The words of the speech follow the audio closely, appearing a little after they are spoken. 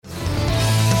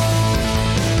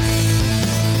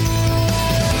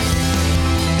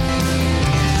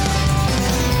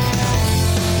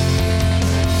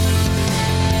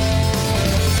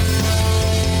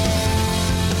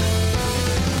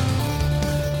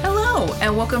Hello,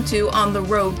 and welcome to On the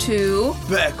Road to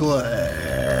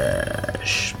Backlash.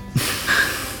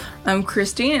 I'm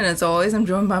Christine, and as always, I'm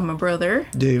joined by my brother,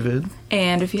 David.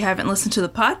 And if you haven't listened to the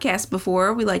podcast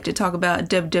before, we like to talk about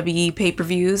WWE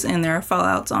pay-per-views and their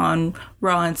fallouts on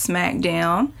Raw and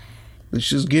SmackDown. Let's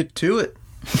just get to it.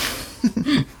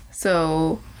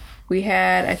 So, we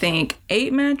had, I think,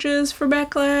 8 matches for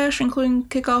Backlash, including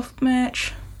kickoff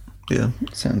match. Yeah,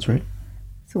 sounds right.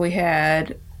 So we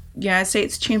had United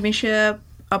States Championship,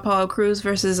 Apollo Crews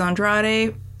versus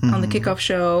Andrade on the kickoff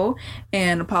show,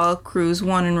 and Apollo Crews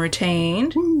won and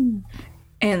retained. Woo.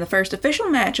 And the first official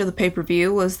match of the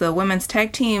pay-per-view was the Women's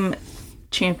Tag Team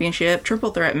Championship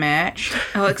triple threat match.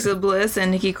 Alexa Bliss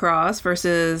and Nikki Cross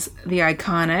versus the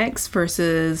Iconics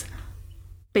versus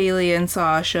Bayley and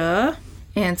Sasha.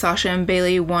 And Sasha and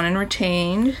Bayley won and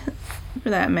retained for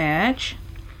that match.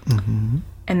 Mm-hmm.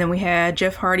 And then we had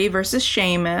Jeff Hardy versus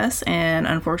Sheamus, and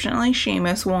unfortunately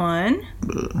Sheamus won.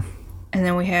 And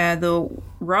then we had the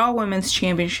Raw Women's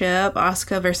Championship,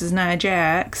 Asuka versus Nia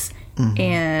Jax,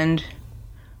 and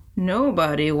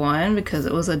nobody won because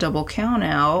it was a double count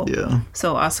out. Yeah.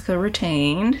 So Asuka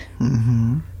retained.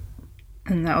 Mm-hmm.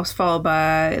 And that was followed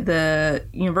by the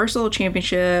Universal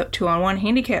Championship 2-on-1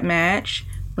 handicap match,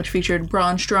 which featured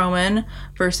Braun Strowman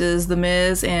versus The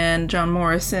Miz and John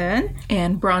Morrison.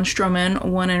 And Braun Strowman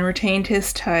won and retained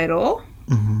his title.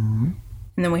 Mm-hmm.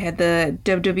 And then we had the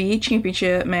WWE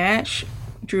Championship match,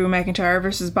 Drew McIntyre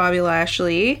versus Bobby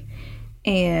Lashley.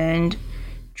 And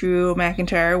Drew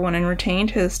McIntyre won and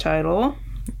retained his title.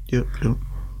 Yep.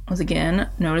 Was again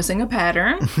noticing a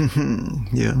pattern.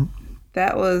 Yeah.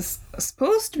 That was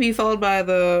supposed to be followed by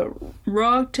the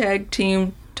Raw Tag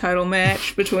Team title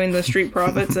match between the Street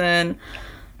Profits and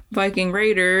Viking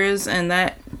Raiders, and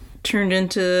that turned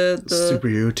into the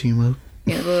superhero team up.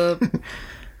 Yeah, the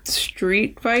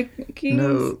Street Vikings.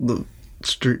 No, the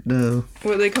street. No,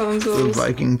 What do they call themselves? the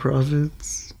Viking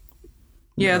Prophets.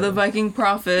 Yeah, the Viking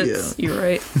Prophets. Yeah. You're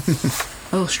right.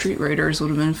 Oh, Street Raiders would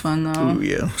have been fun though. Oh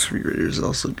yeah, Street Raiders is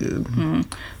also good.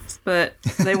 But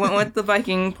they went with the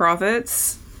Viking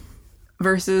Prophets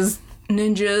versus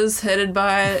ninjas headed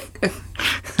by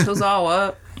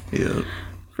Tozawa Yeah.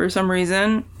 for some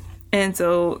reason. And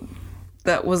so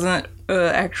that wasn't an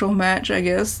actual match, I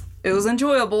guess. It was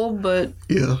enjoyable, but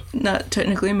Yeah. not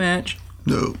technically a match.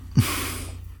 No.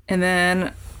 And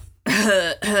then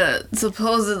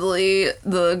supposedly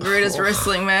the greatest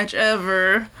wrestling match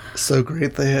ever. So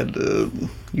great they had to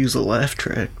use a laugh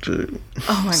track to.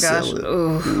 Oh my gosh. sell it.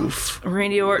 Oof. Oof.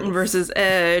 Randy Orton versus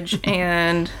Edge,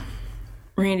 and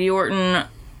Randy Orton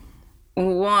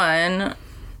won,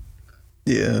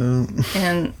 Yeah.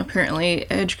 and apparently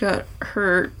Edge got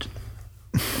hurt.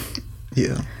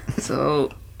 Yeah.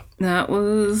 So that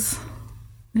was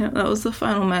the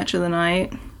final match of the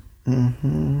night.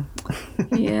 Mm-hmm.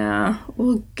 Yeah,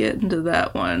 we'll get into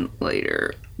that one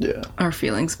later. Yeah. Our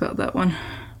feelings about that one.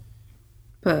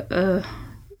 But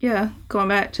yeah, going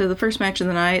back to the first match of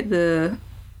the night, the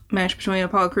match between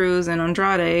Apollo Crews and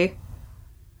Andrade.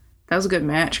 That was a good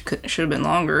match. Should have been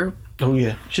longer. Oh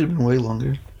yeah, should have been way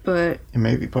longer. But It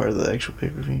may be part of the actual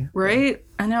pay-per-view. right?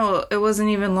 I know it wasn't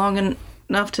even long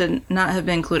enough to not have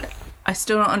been included. I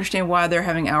still don't understand why they're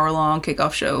having hour-long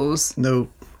kickoff shows. No,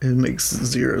 it makes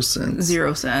 0 sense.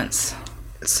 0 cents.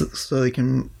 So they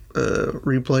can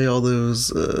replay all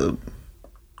those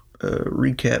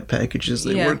recap packages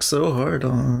they Yeah. worked so hard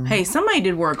on. Hey, somebody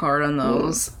did work hard on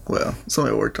those. Well,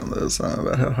 somebody worked on those. I don't know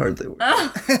about how hard they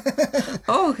worked.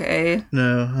 Okay.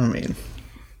 No, I mean,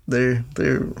 they're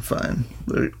fine.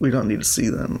 We don't need to see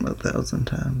them 1,000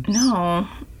 times. No.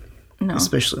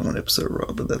 Especially on episode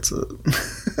Raw, but that's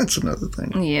that's another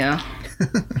thing. Yeah.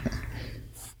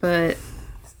 But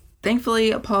thankfully,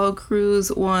 Apollo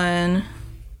Crews won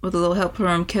with a little help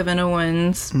from Kevin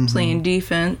Owens playing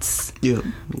defense Yep.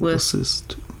 With-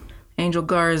 Assist. Angel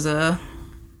Garza.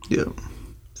 Yep.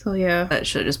 So yeah, that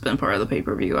should have just been part of the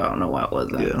pay-per-view. I don't know why it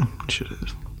wasn't. Yeah. Should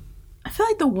have. I feel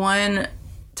like the one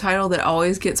title that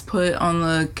always gets put on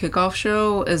the kickoff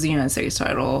show is the United States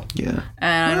title. Yeah.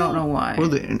 And I don't know why. Or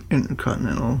the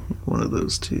Intercontinental, one of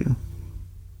those two.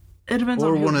 It depends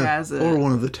Or on who one has it. Or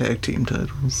one of the tag team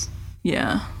titles.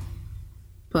 Yeah.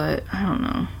 But I don't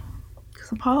know.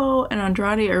 Because Apollo and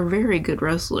Andrade are very good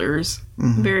wrestlers.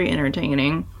 Very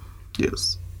entertaining.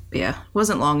 Yes. But yeah,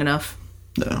 wasn't long enough.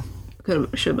 No.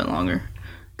 Should have been longer.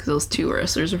 Because those two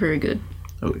wrestlers are very good.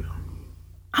 Oh yeah.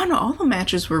 I don't know, all the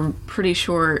matches were pretty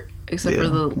short, except for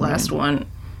the last one.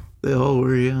 They all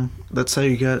were, yeah. That's how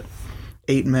you got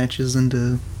 8 matches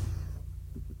into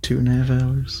 2.5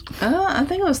 hours. I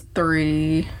think it was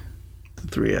 3.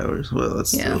 3 hours. Well,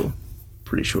 that's Yeah. still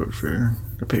pretty short for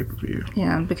a pay-per-view.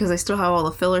 Yeah, because they still have all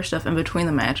the filler stuff in between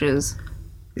the matches.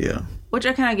 Yeah. Which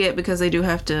I kind of get because they do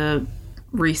have to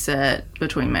reset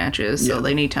between matches, so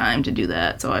they need time to do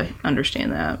that. So I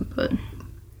understand that, but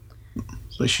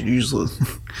they should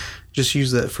just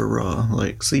use that for Raw.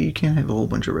 Like, see, you can't have a whole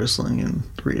bunch of wrestling in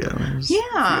 3 hours.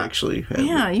 Yeah. If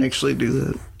you actually do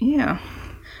that. Yeah.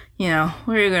 You know,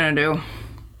 what are you gonna do?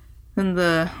 Then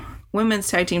the women's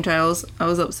tag team titles, I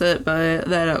was upset by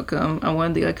that outcome. I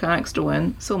wanted the Iconics to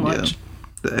win so much. Yeah,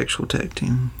 the actual tag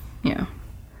team. Yeah.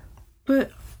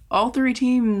 But all 3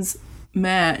 teams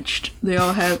matched. They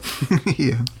all had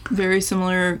very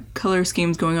similar color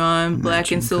schemes going on, black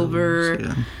and silver.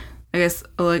 Colors, yeah. I guess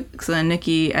Alexa and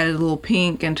Nikki added a little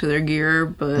pink into their gear,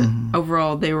 but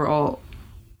overall they were all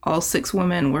 6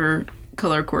 women were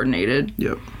color coordinated.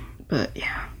 Yep. But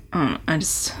yeah, I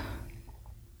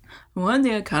wanted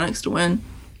the Iconics to win.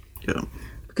 Yeah.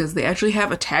 Because they actually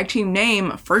have a tag team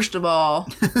name, first of all.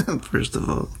 First of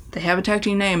all. They have a tag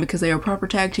team name because they are a proper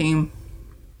tag team.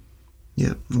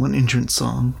 Yep. One entrance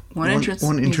song. One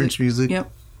entrance music. Yep.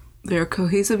 They're a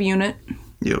cohesive unit.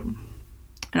 Yep.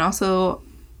 And also,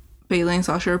 Bayley and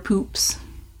Sasha are poops.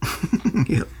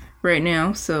 Yep. Right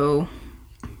now, so...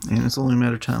 And it's only a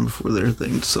matter of time before their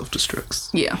thing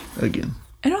self-destructs. Yeah. Again.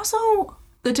 And also,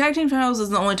 the tag team titles is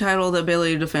the only title that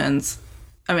Bayley defends.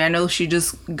 I mean, I know she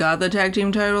just got the tag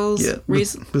team titles. Yeah,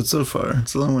 but so far,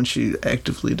 it's the only one she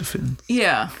actively defends.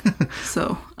 Yeah.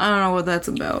 So, I don't know what that's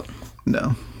about.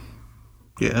 No.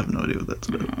 Yeah, I have no idea what that's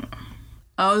about.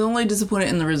 I was only disappointed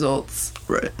in the results.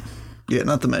 Right. Yeah,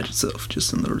 not the match itself,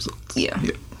 just in the results. Yeah.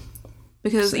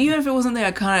 Because even if it wasn't the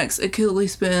Iconics, it could at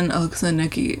least been Alexa and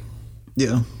Nikki.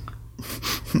 Yeah.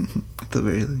 At the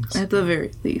very least. At the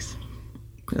very least.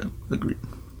 Yeah, agreed.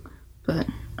 But,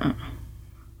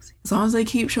 as long as they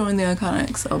keep showing the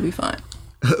Iconics, I'll be fine.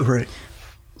 Right.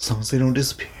 As long as they don't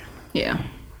disappear. Yeah.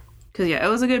 Because, it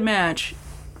was a good match.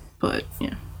 But,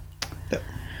 yeah.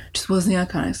 Just wasn't the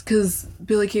Iconics. Because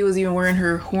Billie Kay was even wearing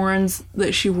her horns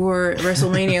that she wore at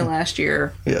WrestleMania last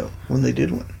year. Yeah, when they did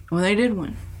win. When they did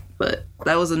win. But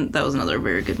that was another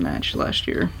very good match last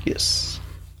year. Yes.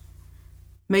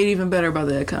 Made even better by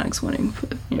the Iconics winning.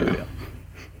 But, Oh, yeah.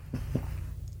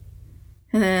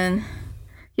 And then,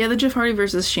 the Jeff Hardy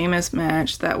versus Sheamus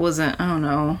match, that wasn't, I don't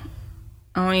know.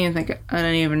 I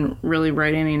didn't even really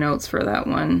write any notes for that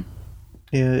one.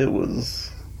 Yeah, it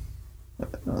was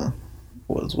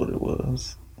what it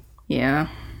was. Yeah.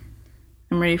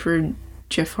 I'm ready for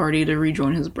Jeff Hardy to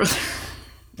rejoin his brother.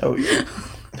 Oh, yeah.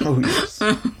 Oh, yes.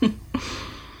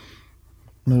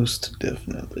 Most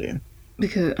definitely.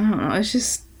 Because, I don't know,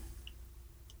 it's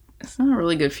not a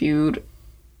really good feud.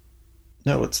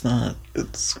 No, it's not.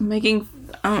 It's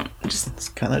it's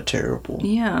kind of terrible.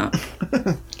 Yeah.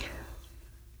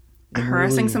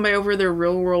 Harassing somebody over their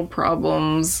real world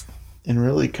problems. And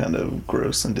really kind of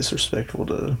gross and disrespectful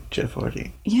to Jeff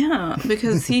Hardy. Yeah,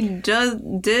 because he does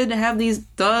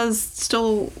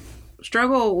still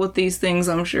struggle with these things,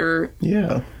 I'm sure.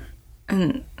 Yeah.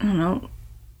 And, I don't know,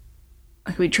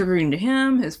 I could be triggering to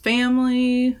him, his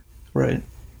family. Right.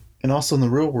 And also in the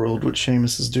real world, what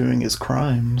Sheamus is doing is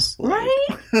crimes.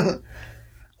 Right?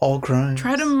 All crimes.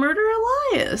 Try to murder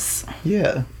Elias.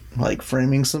 Yeah. Like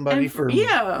framing somebody for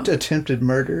attempted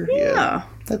murder. Yeah.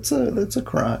 That's a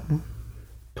crime.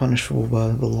 Punishable by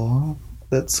the law.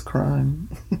 That's a crime.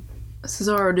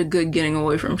 Cesaro did good getting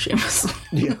away from Sheamus.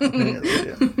 Yeah, apparently,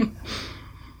 yeah.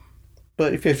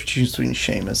 But if you have to choose between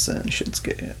Sheamus and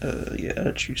Shinsuke,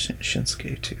 I'd choose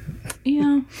Shinsuke too.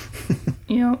 Yeah.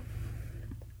 Yeah.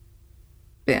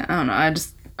 Yeah, I don't know. I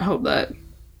just hope that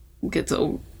gets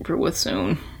over with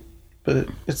soon. But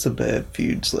it's a bad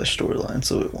feud / storyline,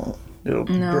 so it won't. It'll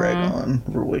drag on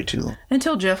for way too long.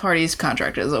 Until Jeff Hardy's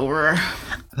contract is over.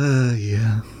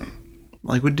 Yeah.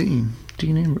 Like with Dean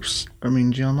Ambrose.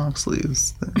 John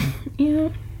Moxley's thing. Yeah.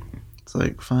 It's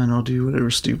like, fine, I'll do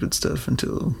whatever stupid stuff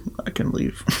until I can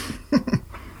leave.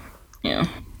 Yeah.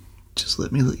 Just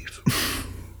let me leave.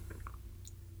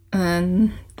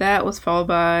 And that was followed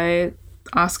by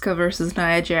Asuka versus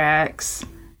Nia Jax.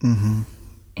 Mm-hmm.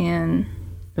 And,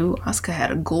 Asuka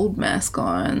had a gold mask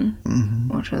on,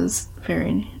 which was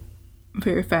very,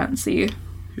 very fancy.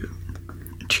 Yeah.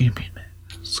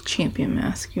 Champion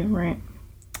mask, you're right.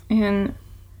 And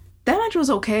that match was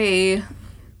okay.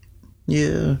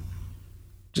 Yeah.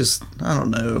 Just, I don't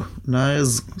know.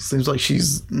 Nia's seems like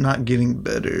she's not getting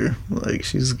better. Like,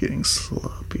 she's getting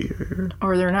sloppier.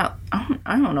 Or they're not.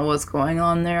 I don't know what's going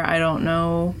on there. I don't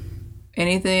know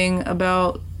anything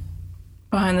about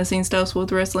behind the scenes stuff with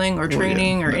wrestling or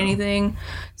training or anything.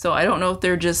 So I don't know if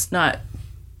they're just not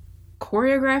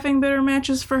choreographing better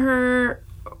matches for her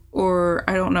Or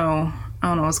I don't know. I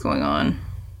don't know what's going on.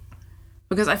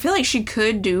 Because I feel like she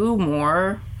could do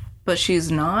more, but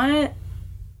she's not.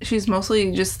 She's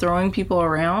mostly just throwing people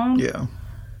around. Yeah.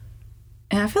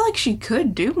 And I feel like she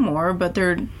could do more, but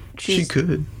she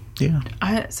could. Yeah.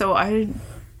 So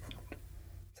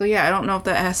yeah, I don't know if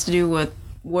that has to do with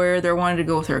where they're wanting to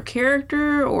go with her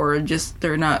character, or just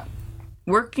they're not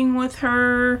working with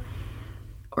her,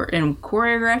 or in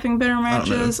choreographing better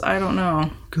matches. I don't know.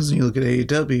 Because you look at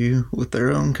AEW with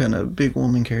their own kind of big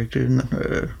woman character,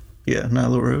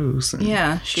 Nyla Rose.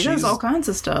 And she does all kinds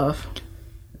of stuff.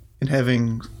 And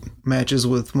having matches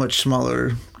with much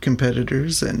smaller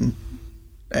competitors and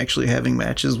actually having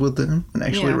matches with them and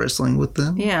actually wrestling with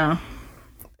them. Yeah.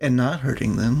 And not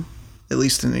hurting them, at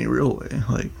least in any real way.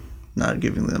 Like, not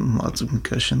giving them lots of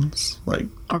concussions, like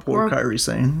poor Kairi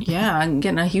Sane. Yeah, and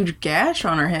getting a huge gash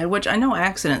on her head, which I know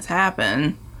accidents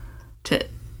happen.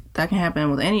 That can happen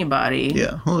with anybody.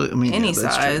 Yeah, well, I mean, any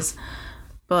size. True.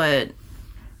 But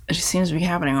it just seems to be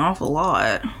happening an awful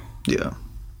lot. Yeah.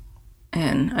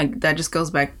 And that just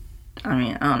goes back, I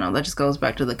mean, I don't know, that just goes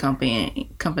back to the company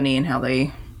and how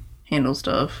they handle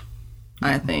stuff,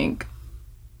 I think.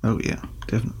 Oh, yeah,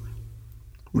 definitely.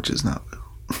 Which is not well.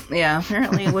 Yeah,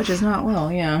 apparently, which is not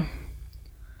well, yeah.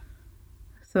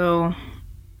 So,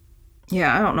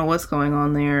 yeah, I don't know what's going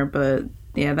on there, but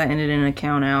yeah, that ended in a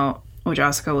count out, which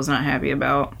Asuka was not happy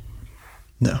about.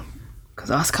 No. Because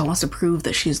Asuka wants to prove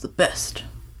that she's the best.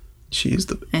 She is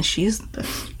the best. And she is the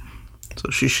best. So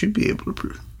she should be able to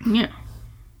prove it. Yeah.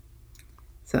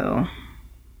 So,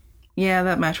 yeah,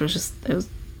 that match was it was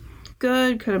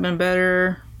good, could have been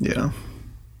better. Yeah.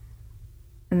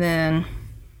 And then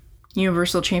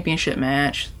Universal Championship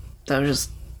match. That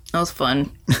was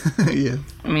fun. Yeah.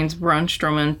 I mean, it's Braun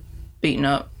Strowman beating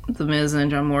up The Miz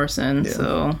and John Morrison,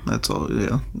 so... That's all,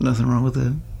 yeah. Nothing wrong with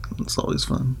it. It's always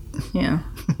fun. Yeah.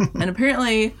 And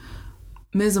apparently,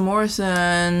 Miz and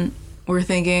Morrison were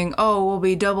thinking, oh, we'll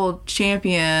be double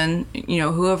champion. You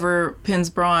know, whoever pins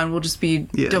Braun will just be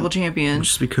double champion. We'll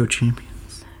just be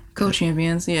co-champions.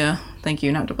 Co-champions, yeah. Thank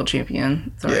you, not double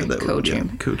champion. Sorry, co-champion.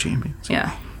 Yeah, co-champions.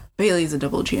 Yeah. Bailey's a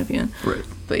double champion. Right.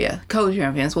 But yeah,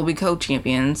 co-champions will be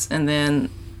co-champions. And then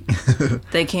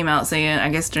they came out saying, I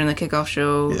guess during the kickoff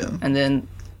show, and then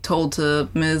told to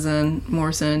Miz and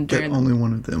Morrison during... That only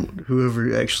one of them,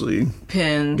 whoever actually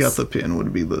pins got the pin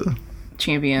would be the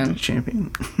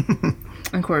champion.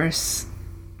 Of course,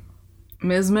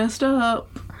 Miz messed up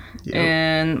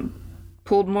and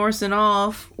pulled Morrison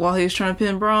off while he was trying to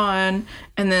pin Braun.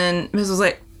 And then Miz was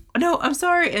like, no, I'm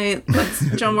sorry. And he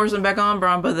puts John Morrison back on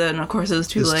Braun, but then, of course, it was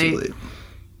too late.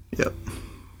 Yep.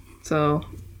 So,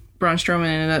 Braun Strowman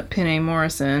ended up pinning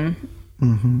Morrison.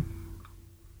 Mm-hmm.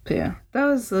 But yeah, that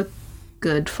was a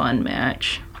good, fun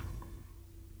match.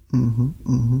 Mm-hmm.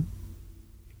 Mm-hmm.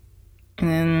 And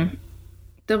then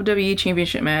WWE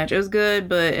Championship match. It was good,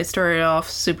 but it started off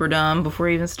super dumb before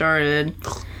it even started.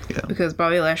 Yeah. Because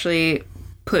Bobby Lashley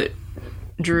put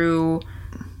Drew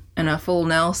in a full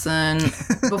Nelson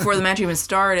before the match even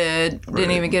started. Right.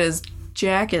 Didn't even get his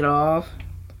jacket off.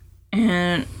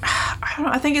 And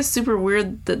I think it's super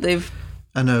weird that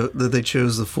I know that they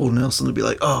chose the full Nelson to be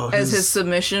like, as his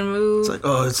submission move. It's like,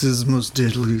 it's his most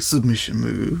deadly submission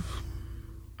move.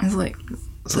 It's like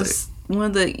one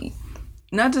of the,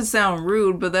 not to sound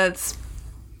rude, but that's,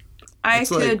 I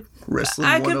could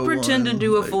pretend to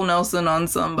do a full Nelson on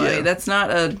somebody. Yeah. That's not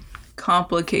a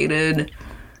complicated.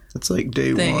 It's like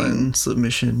day one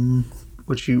submission.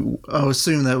 I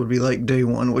assume that would be like day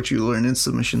one, what you learn in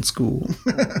submission school.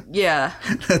 Yeah.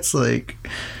 That's like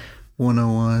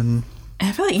 101. And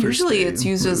I feel like usually it's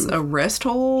used as a rest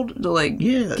hold to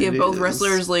give both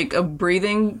wrestlers like a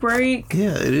breathing break.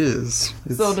 Yeah, it is.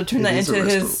 So to turn that into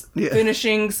his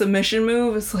finishing submission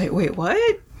move, it's like, wait,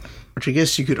 what? Which I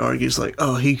guess you could argue is like,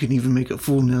 he can even make a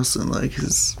full Nelson like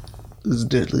his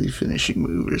deadly finishing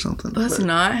move or something. That's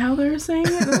not how they're saying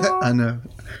it at all.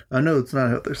 I know it's not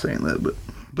how they're saying that,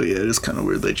 but yeah, it is kind of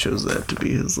weird they chose that to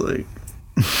be his like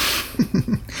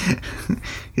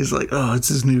he's like, it's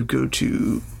his new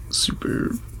go-to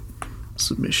super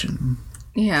submission.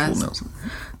 Yeah. Full Nelson.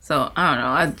 So I don't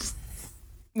know.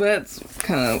 That's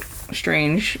kind of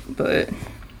strange, but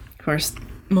of course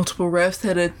multiple refs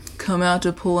had to come out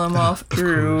to pull him off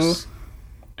Drew.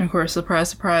 And of course, surprise,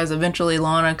 surprise, eventually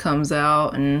Lana comes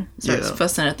out and starts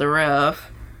fussing at the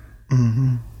ref.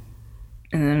 Mm-hmm.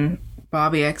 And then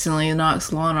Bobby accidentally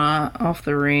knocks Lana off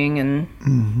the ring,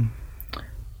 and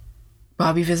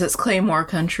Bobby visits Claymore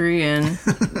Country, and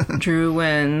Drew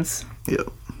wins.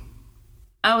 Yep.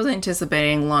 I was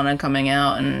anticipating Lana coming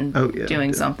out and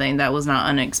doing something that was not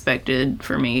unexpected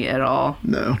for me at all.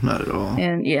 No, not at all.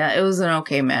 And yeah, it was an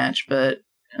okay match, but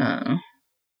yeah,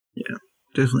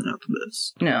 definitely not the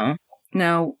best. No.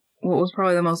 Now, what was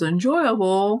probably the most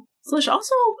enjoyable /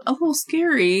 also a little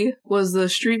scary was the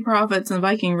Street Profits and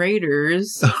Viking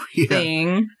Raiders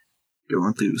thing.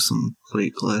 Going through some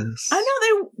plate glass. I know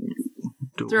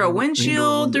they through a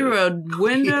windshield, through a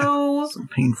window. Yeah, some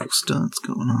painful stunts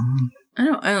going on. I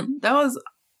know, that was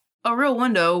a real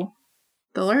window.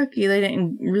 The lucky they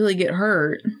didn't really get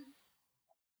hurt.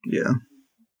 Yeah.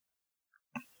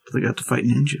 But they got to fight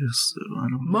ninjas, so I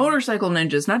don't know. Motorcycle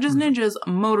ninjas. Not just ninjas,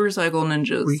 motorcycle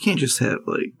ninjas. Well, you can't just have,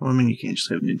 you can't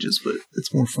just have ninjas, but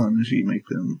it's more fun if you make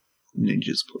them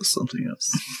ninjas plus something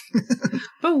else.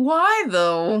 But why,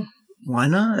 though? Why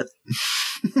not?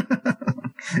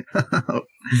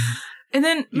 And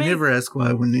then you never ask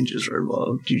why when ninjas are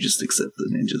involved. You just accept the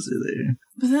ninjas are there.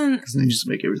 But then because ninjas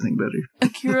make everything better.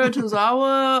 Akira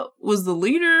Tozawa was the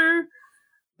leader.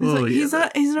 He's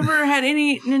never had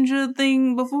any ninja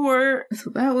thing before, so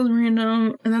that was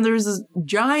random. And then there's this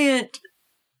giant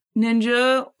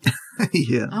ninja.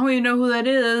 Yeah. I don't even know who that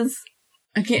is.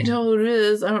 I can't tell who it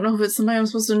is. I don't know if it's somebody I'm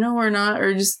supposed to know or not,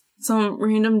 or just some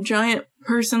random giant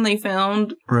person they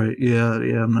found. Right, yeah,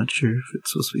 I'm not sure if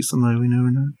it's supposed to be somebody we know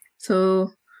or not.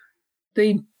 So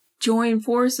they join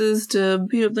forces to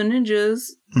beat up the ninjas,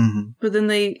 but then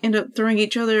they end up throwing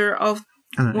each other off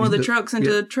one of the trucks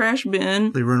into the trash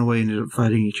bin. They run away and end up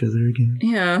fighting each other again.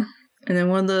 Yeah. And then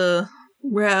one of the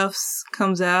refs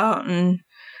comes out and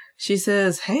she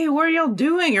says, "Hey, what are y'all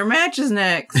doing? Your match is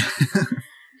next."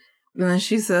 And then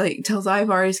she tells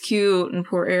Ivar he's cute, and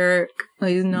poor Eric,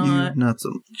 he's not. Not so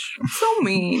much. So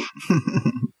mean.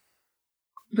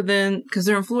 But then, because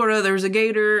they're in Florida, there was a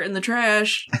gator in the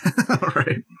trash.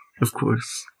 Right. Of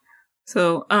course.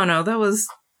 So, I don't know, it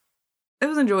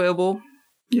was enjoyable.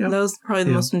 Yeah. That was probably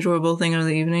the most enjoyable thing of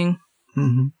the evening.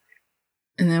 Mm-hmm.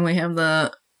 And then we have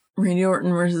the Randy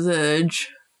Orton versus Edge.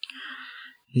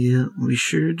 Yeah, we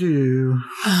sure do.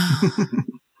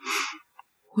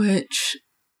 Which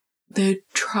they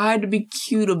tried to be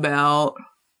cute about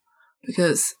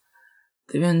because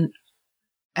they've been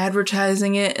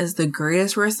advertising it as the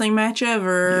greatest wrestling match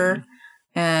ever.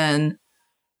 Yeah. And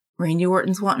Randy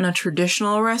Orton's wanting a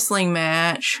traditional wrestling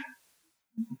match.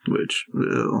 Which,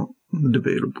 well,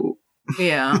 debatable.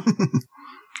 Yeah.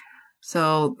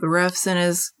 So the ref's in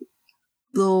his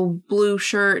little blue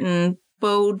shirt and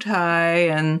bow tie,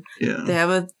 and they have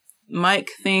a mic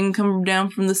thing come down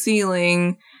from the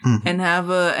ceiling and have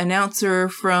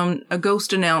a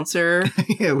ghost announcer.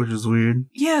 Yeah, which is weird.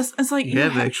 Yes, it's like you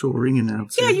have actual ring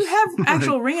announcers. Yeah, you have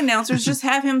actual ring announcers. Just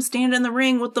have him stand in the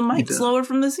ring with the mic lowered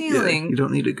from the ceiling. Yeah, you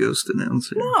don't need a ghost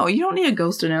announcer. No, you don't need a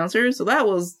ghost announcer. So that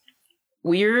was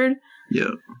weird.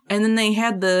 Yeah. And then they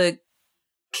had the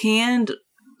canned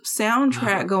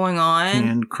soundtrack going on.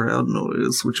 And crowd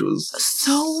noise, which was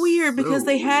so weird because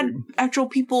they had actual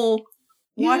people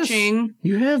watching.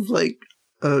 You have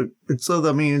it's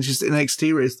just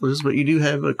NXT wrestlers, but you do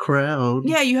have a crowd.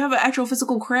 Yeah, you have an actual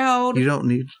physical crowd. You don't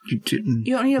need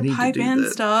to pipe in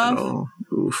stuff.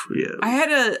 Oof, yeah. I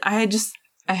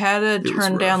had to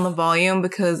turn down the volume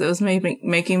because it was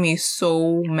making me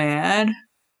so mad.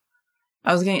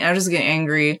 I was just getting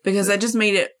angry because that just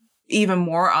made it even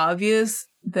more obvious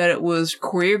that it was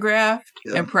choreographed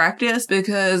and practiced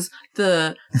because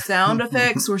the sound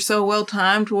effects were so well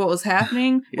timed to what was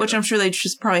happening, which I'm sure they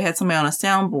just probably had somebody on a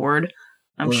soundboard.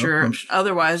 I'm sure.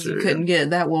 Otherwise, you couldn't get it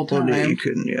that well timed. Yeah, you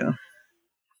couldn't, yeah.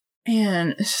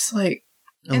 And it's just like...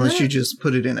 Unless you just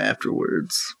put it in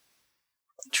afterwards.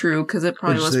 True, because it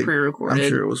probably was pre-recorded. I'm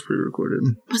sure it was pre-recorded.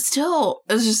 But still,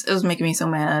 it was making me so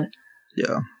mad.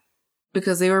 Yeah.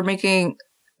 Because they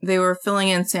were filling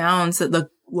in sounds that the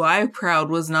live crowd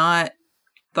was not,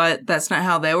 but that's not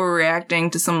how they were reacting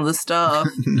to some of the stuff.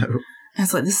 No. And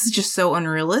it's like, this is just so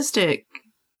unrealistic.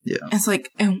 Yeah. And it's like,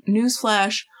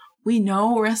 newsflash, we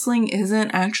know wrestling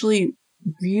isn't actually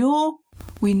real.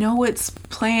 We know it's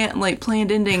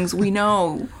planned endings. We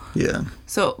know. Yeah.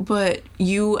 So, but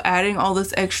you adding all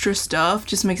this extra stuff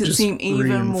just makes it seem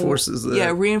even more. Reinforces that.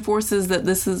 Yeah, reinforces that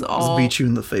this is all. Just beat you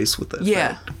in the face with that.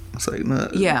 Yeah. Fact. It's like, no,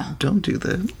 don't do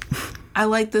that. I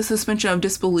like the suspension of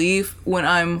disbelief when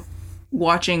I'm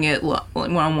watching it.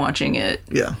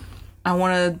 Yeah. I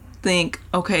want to think,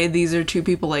 okay, these are two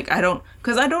people.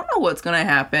 Because I don't know what's going to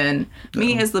happen. No.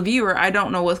 Me as the viewer, I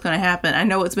don't know what's going to happen. I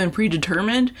know it's been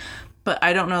predetermined, but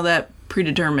I don't know that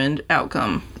predetermined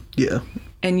outcome. Yeah.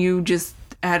 And you just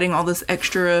adding all this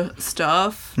extra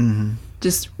stuff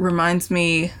just reminds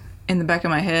me in the back of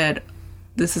my head,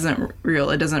 this isn't real.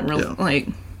 It doesn't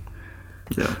really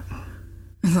Yeah.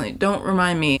 It's like, don't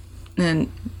remind me.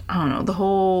 And I don't know, the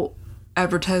whole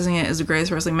advertising it as the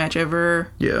greatest wrestling match ever.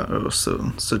 Yeah, it was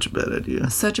such a bad idea.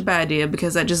 Such a bad idea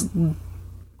because that just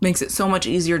makes it so much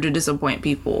easier to disappoint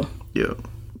people. Yeah.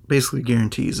 Basically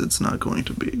guarantees it's not going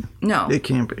to be. No. It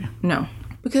can be. No.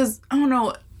 Because, I don't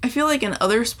know, I feel like in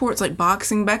other sports like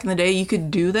boxing back in the day, you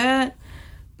could do that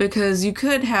because you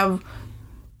could have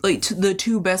like the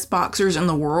two best boxers in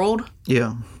the world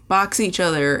Yeah. box each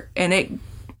other and it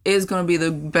is going to be the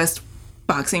best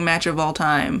boxing match of all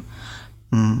time.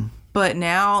 But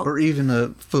now, Or even a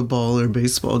football or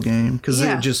baseball game, because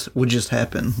Yeah. it would just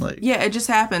happen. Like, yeah, it just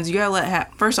happens. You gotta let it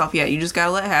first off, yeah, you just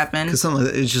gotta let it happen. because something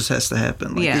like that, it just has to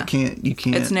happen. Like, Yeah. you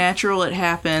can't It's natural, it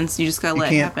happens. You just gotta let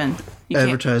it can't happen. You can't.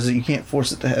 advertise it. You can't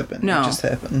force it to happen. No. It just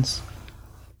happens.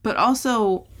 But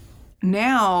also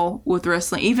now with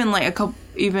wrestling,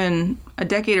 even a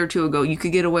decade or two ago, you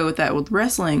could get away with that with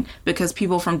wrestling because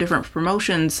people from different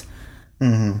promotions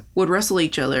would wrestle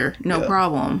each other, no Yeah.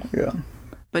 problem. Yeah.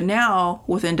 But now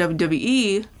within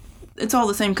WWE, it's all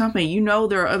the same company. You know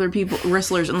there are other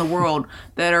wrestlers in the world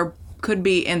that could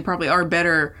be and probably are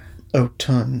better Oh,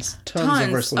 tons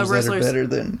of wrestlers that are better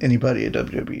than anybody at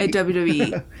WWE. at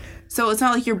WWE. So it's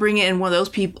not like you're bringing in one of those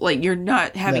people. Like you're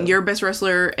not having No. your best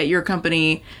wrestler at your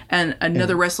company and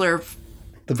another wrestler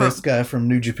The best guy from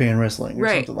New Japan Wrestling or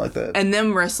Right. something like that. and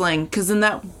them wrestling, because then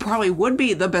that probably would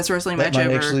be the best wrestling that match might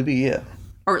ever, actually be, yeah.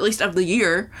 or at least of the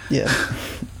year. Yeah.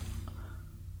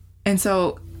 And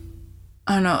so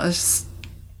I don't know. It's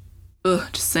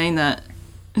just, just saying that.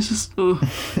 It's just, ugh.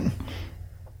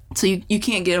 So you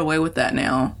can't get away with that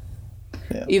now.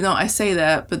 Yeah. Even though I say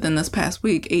that, but then this past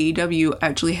week, AEW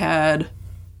actually had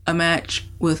a match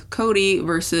with Cody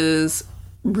versus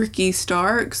Ricky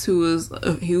Starks, who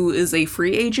is a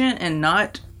free agent and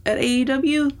not at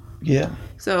AEW. Yeah.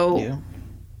 So Yeah.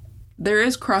 there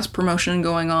is cross promotion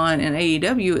going on in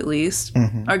AEW at least.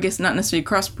 I guess not necessarily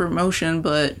cross promotion,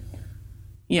 but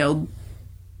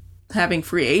having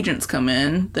free agents come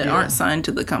in that aren't signed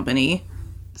to the company.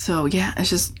 So yeah, it's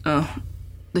just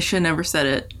they should never said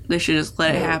it. They should just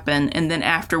let it happen, and then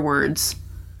afterwards,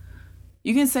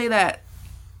 you can say that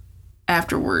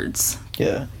afterwards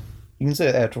Yeah. You can say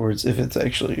it afterwards if it's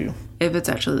actually... if it's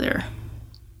actually there.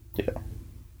 Yeah.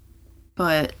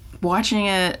 But watching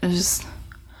it, it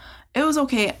was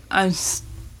okay. Most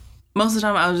of the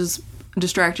time I was just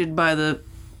distracted by the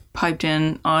piped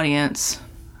in audience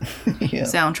Yeah.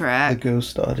 soundtrack. The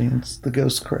ghost audience. The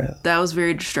ghost crowd. That was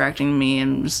very distracting to me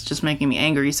and was just making me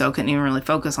angry, so I couldn't even really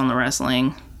focus on the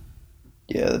wrestling.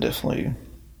 Yeah, that definitely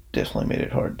made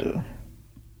it hard to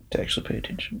actually pay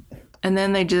attention. And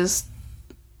then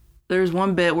there's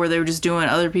one bit where they were just doing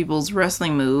other people's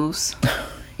wrestling moves.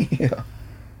 Yeah.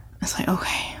 It's like,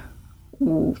 okay,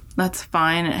 well, that's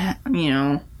fine,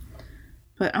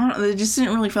 But I don't know, it just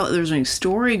didn't really feel like there was any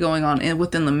story going on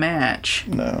within the match,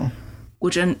 No.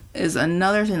 which is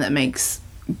another thing that makes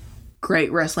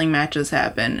great wrestling matches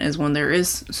happen, is when there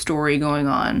is story going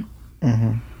on.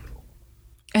 Mm-hmm.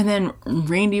 And then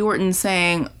Randy Orton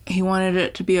saying he wanted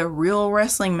it to be a real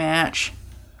wrestling match,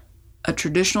 a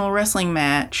traditional wrestling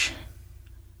match.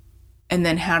 And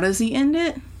then how does he end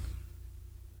it?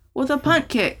 With a punt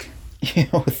kick.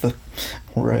 Yeah,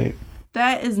 right.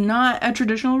 That is not a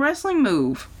traditional wrestling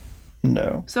move.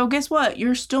 No. So guess what?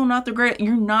 You're not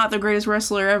the greatest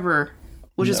wrestler ever.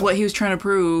 Which is No. what he was trying to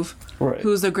prove. Right.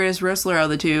 Who's the greatest wrestler out of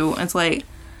the two. And it's like,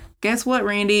 guess what,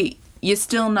 Randy? You're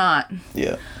still not.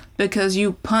 Yeah. Because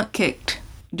you punt kicked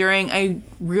during a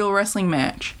real wrestling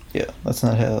match. Yeah. That's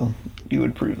not how you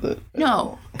would prove that.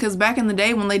 No, because back in the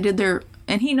day when they did their...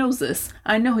 And he knows this.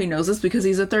 I know he knows this because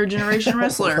he's a third-generation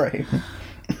wrestler. Right.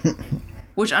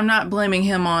 Which I'm not blaming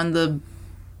him on the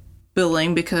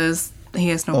billing because he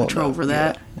has no control over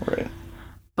that. Yeah, right.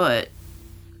 But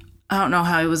I don't know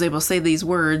how he was able to say these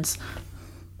words,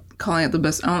 calling it the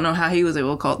best... I don't know how he was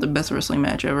able to call it the best wrestling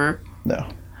match ever. No.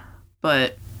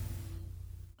 But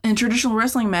in traditional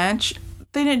wrestling match,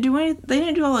 they didn't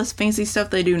do all this fancy stuff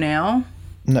they do now.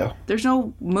 No. There's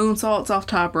no moonsaults off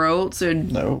top ropes or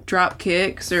No. drop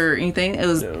kicks or anything. It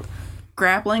was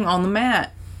grappling on the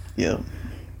mat. Yeah.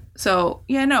 So,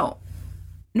 yeah, no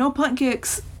punt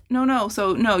kicks. No.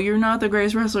 So, no, you're not the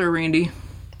greatest wrestler, Randy.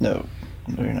 No.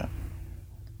 No, you're not.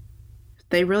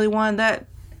 They really wanted that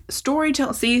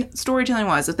storytelling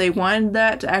wise, if they wanted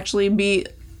that to actually be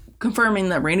confirming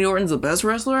that Randy Orton's the best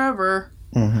wrestler ever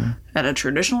at a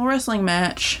traditional wrestling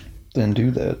match, Then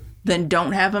do that. then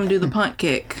don't have him do the punt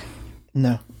kick.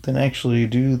 No. Then actually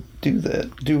do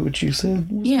that. Do what you said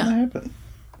was Yeah. going to happen.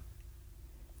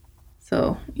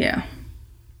 So, yeah.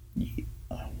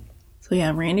 So,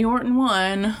 yeah, Randy Orton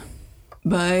won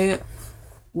by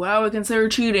what I would consider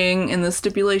cheating in the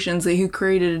stipulations that he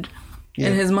created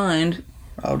in his mind.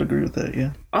 I would agree with that,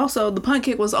 yeah. Also, the punt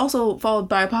kick was also followed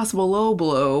by a possible low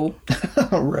blow.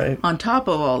 Right. On top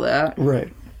of all that.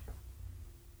 Right.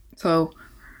 So,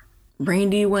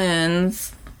 Randy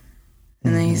wins.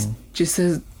 And then he just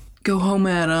says, go home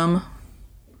at him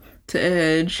to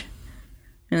Edge.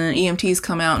 And then EMTs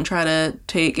come out and try to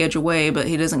take Edge away, but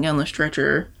he doesn't get on the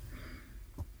stretcher.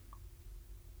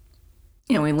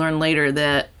 And we learn later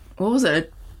that, what was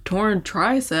it, a torn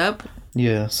tricep?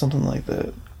 Yeah, something like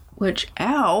that. Which,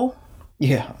 ow.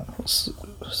 Yeah,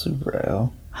 super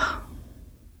ow.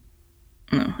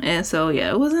 No, and so, yeah,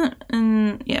 it wasn't,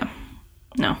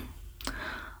 no.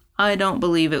 I don't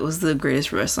believe it was the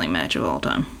greatest wrestling match of all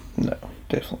time. No,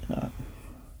 definitely not.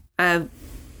 I have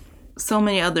so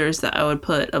many others that I would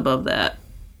put above that.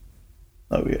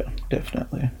 Oh, yeah,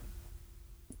 definitely.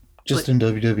 Just in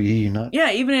WWE, not...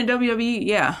 Yeah, even in WWE,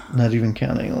 yeah. Not even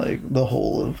counting, like, the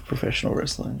whole of professional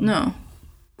wrestling. No.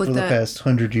 Like for the past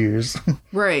 100 years.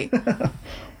 Right.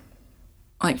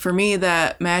 Like, for me,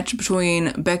 that match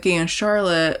between Becky and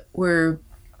Charlotte, where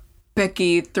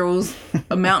Becky throws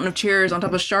a mountain of chairs on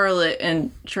top of Charlotte,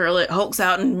 and Charlotte hulks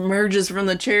out and emerges from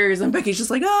the chairs, and Becky's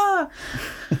just like, ah!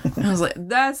 And I was like,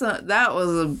 that was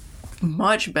a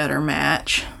much better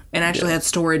match, and actually had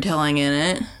storytelling in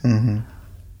it. Mm-hmm.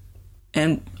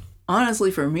 And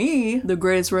honestly, for me, the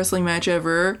greatest wrestling match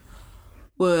ever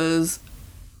was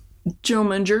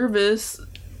Gentleman Jervis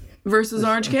versus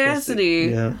Orange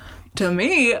Cassidy. Yeah. To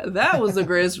me, that was the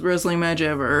greatest wrestling match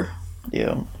ever.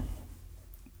 Yeah.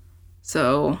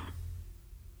 So,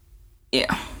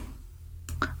 yeah.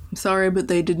 I'm sorry, but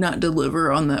they did not deliver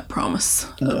on that promise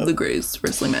of the greatest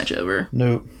wrestling match ever.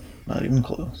 Nope. Not even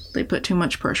close. They put too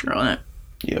much pressure on it.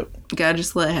 Yep. Gotta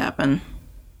just let it happen.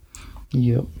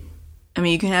 Yep. I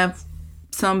mean, you can have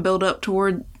some build up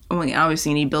toward... I mean,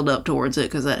 obviously you need build up towards it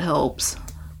because that helps.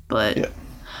 But... Yeah.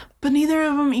 But neither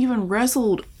of them even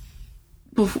wrestled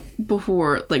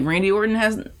before. Like, Randy Orton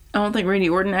hasn't... I don't think Randy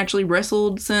Orton actually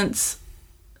wrestled since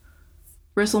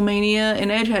WrestleMania, and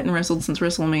Edge hadn't wrestled since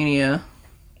WrestleMania.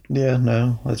 Yeah,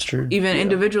 no, that's true. Even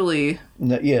individually.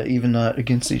 No, yeah, even not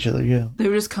against each other, yeah. They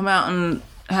would just come out and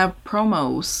have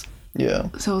promos. Yeah.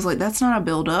 So I was like, that's not a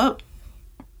build-up.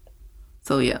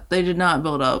 So yeah, they did not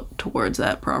build up towards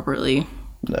that properly.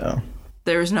 No.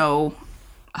 There's no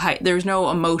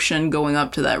emotion going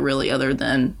up to that really, other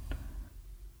than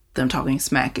them talking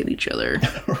smack at each other.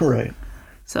 Right.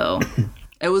 So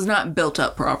it was not built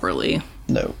up properly.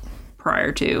 No.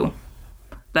 Prior to.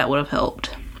 That would have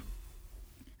helped.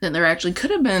 Then there actually could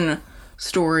have been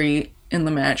story in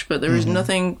the match, but there was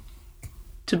nothing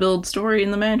to build story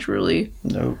in the match, really.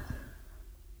 Nope.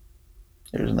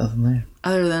 There's nothing there.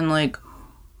 Other than, like,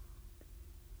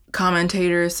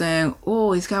 commentators saying,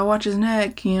 oh, he's gotta watch his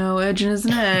neck, edging his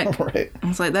neck. Right.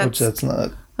 It's like,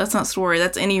 that's not story.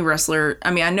 That's any wrestler.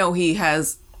 I mean, I know he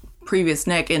has previous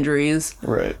neck injuries.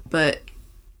 Right. But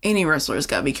any wrestler's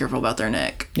gotta be careful about their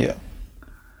neck. Yeah.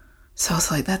 So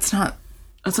it's like, that's not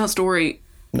story.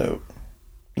 No.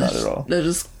 Not at all. They're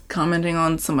just commenting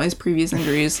on somebody's previous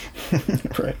injuries.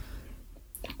 Right.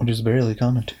 Which is barely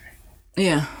commentary.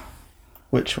 Yeah.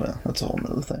 Which, well, that's a whole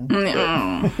nother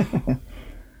thing.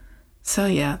 So,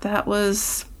 yeah, that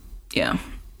was... Yeah.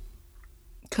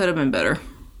 Could have been better.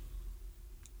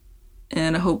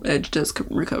 And I hope Edge does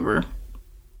recover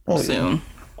soon. Yeah,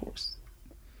 of course.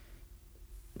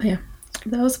 But yeah,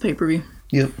 that was the pay-per-view.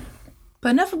 Yep. But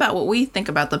enough about what we think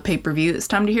about the pay-per-view. It's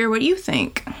time to hear what you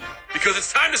think. Because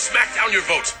it's time to smack down your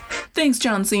vote. Thanks,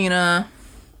 John Cena.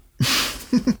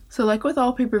 So, like with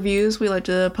all pay-per-views, we like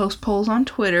to post polls on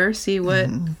Twitter, see what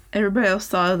everybody else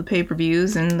thought of the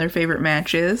pay-per-views and their favorite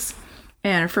matches.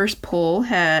 And our first poll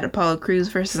had Apollo Crews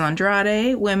versus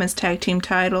Andrade, women's tag team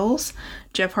titles,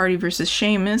 Jeff Hardy versus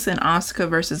Sheamus, and Asuka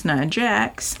versus Nia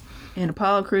Jax. And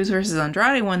Apollo Crews versus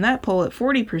Andrade won that poll at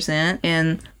 40%,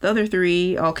 and the other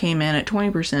three all came in at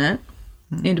 20%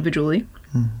 individually.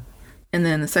 And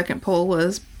then the second poll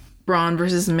was Braun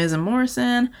versus Miz and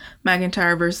Morrison,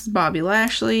 McIntyre versus Bobby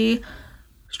Lashley,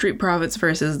 Street Profits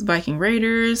versus Viking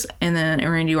Raiders, and then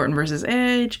Randy Orton versus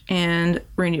Edge. And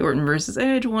Randy Orton versus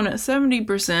Edge won at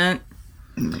 70%,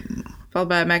 followed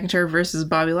by McIntyre versus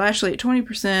Bobby Lashley at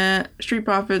 20%, Street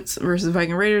Profits versus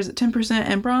Viking Raiders at 10%,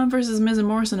 and Braun versus Miz and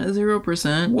Morrison at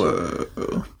 0%.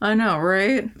 Whoa. I know,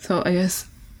 right? So I guess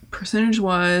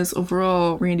percentage-wise,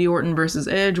 overall, Randy Orton versus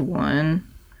Edge won,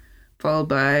 followed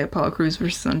by Apollo Crews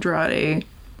versus Andrade,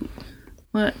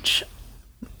 which...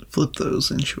 Flip those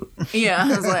into it. Yeah, I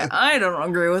was like, I don't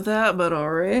agree with that, but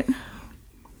alright.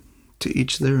 To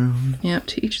each their own. Yep,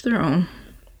 to each their own.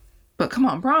 But come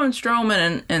on, Braun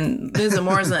Strowman and Miz and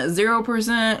Morrison at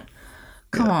 0%.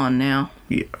 Come on now.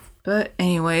 Yeah. But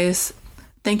anyways,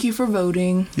 thank you for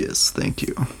voting. Yes, thank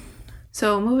you.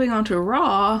 So moving on to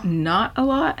Raw, not a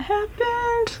lot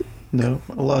happened. No,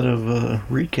 a lot of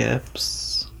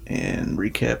recaps and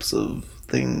recaps of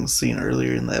things seen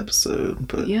earlier in the episode.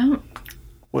 But Yeah.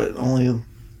 what, only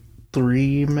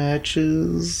 3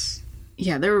 matches?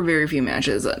 Yeah, there were very few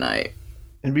matches that night.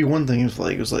 It'd be one thing if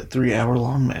it was like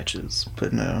 3-hour-long matches,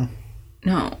 but no.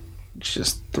 No. It's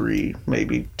just 3,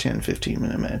 maybe 10,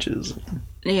 15-minute matches.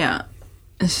 Yeah.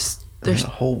 It's just, There's there's a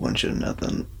whole bunch of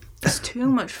nothing. too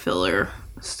much filler.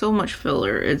 So much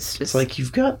filler. It's just It's like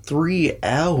you've got 3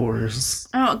 hours.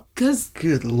 oh, because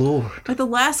Good lord. like the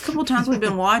last couple times we've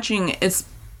been watching, it's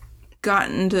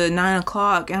gotten to 9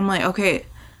 o'clock, and I'm like, okay,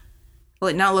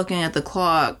 like not looking at the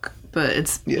clock, but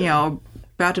it's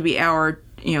about to be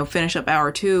finish up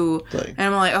hour 2, Like, and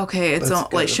I'm like, okay, it's that's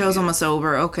like gotta show's be it. almost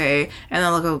over, okay, and then I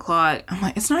look at the clock, I'm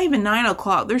like, it's not even 9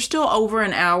 o'clock. There's still over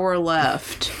an hour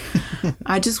left.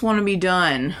 I just want to be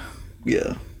done,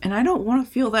 yeah. and I don't want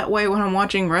to feel that way when I'm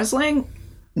watching wrestling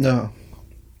No.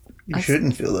 You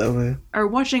shouldn't feel that way. or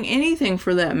watching anything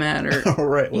for that matter. All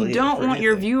right. Well, You don't want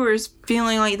your viewers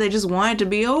feeling like they just want it to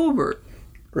be over.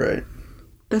 Right.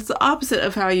 That's the opposite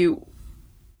of how you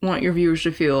want your viewers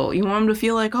to feel. You want them to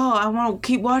feel like, oh, I want to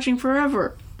keep watching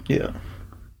forever. Yeah.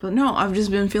 But no, I've just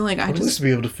been feeling like At least to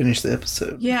be able to finish the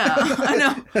episode. yeah, I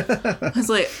know. I was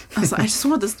like, I just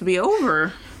want this to be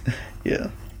over.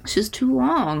 Yeah. It's just too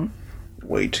long.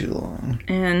 Way too long.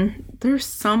 And there's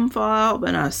some fallout,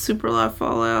 but not a super lot of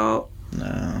fallout.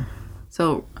 No.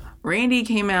 So Randy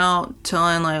came out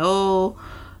telling like, oh,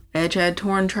 Edge had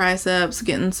torn triceps,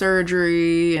 getting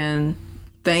surgery, and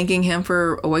thanking him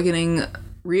for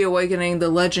reawakening the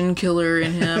legend killer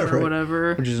in him or Right.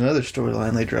 whatever. Which is another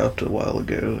storyline they dropped a while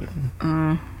ago.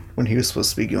 When he was supposed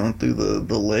to be going through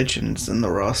the legends in the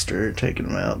roster, taking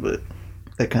them out, but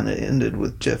that kind of ended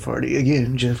with Jeff Hardy.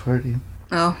 Again, Jeff Hardy.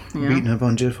 Oh, yeah. Beating up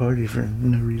on Jeff Hardy for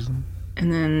no reason.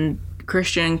 And then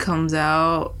Christian comes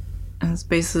out and it's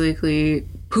basically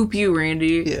poop you,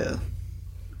 Randy. Yeah.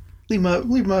 Leave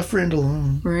my friend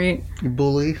alone. Right? You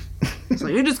bully. It's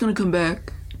like, you're just gonna come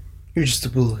back. You're just a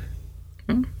bully.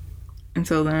 And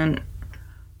so then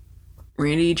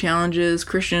Randy challenges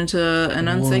Christian to an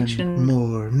unsanctioned One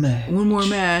more match.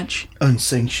 match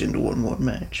Unsanctioned one more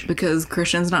match. because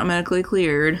Christian's not medically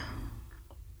cleared.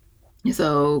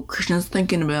 So Christian's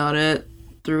thinking about it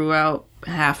throughout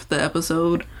half the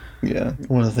episode. Yeah.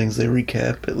 One of the things they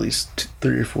recap at least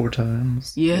 3 or 4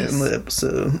 times Yes. in the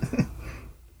episode.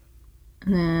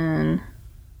 And then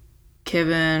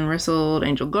Kevin wrestled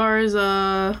Angel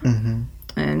Garza. Mm-hmm.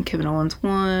 And Kevin Owens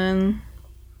won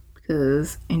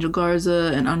because Angel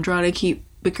Garza and Andrade keep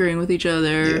bickering with each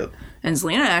other. Yep. And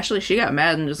Zelina actually, she got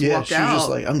mad and just Yeah, walked she's out. just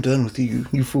like, I'm done with you,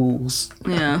 you fools.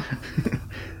 Yeah.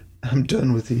 I'm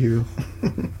done with you.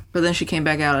 But then she came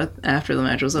back out after the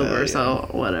match was over, yeah. so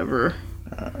whatever.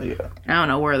 Yeah. I don't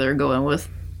know where they're going with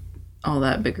all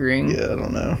that bickering. Yeah, I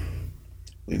don't know.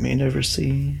 We may never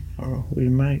see, or we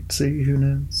might see, who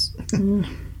knows? And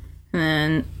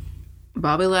then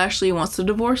Bobby Lashley wants to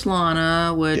divorce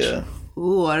Lana, which, Yeah.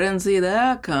 ooh, I didn't see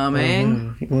that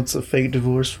coming. He wants a fake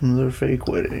divorce from their fake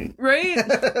wedding. Right?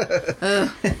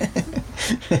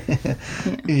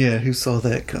 Yeah, who saw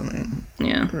that coming?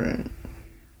 Yeah. Right.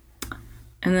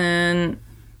 And then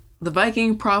the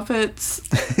Viking Prophets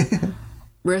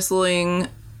wrestling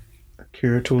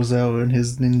Akira Tozawa and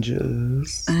his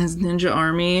ninjas. and his ninja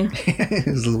army.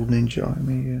 His little ninja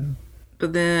army, yeah.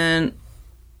 But then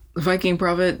the Viking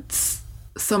Prophets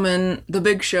summon the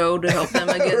Big Show to help them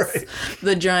against Right.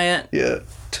 the giant, Yeah.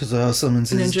 Tozawa summons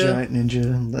his Ninja. giant ninja,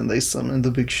 and then they summon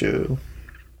the Big Show.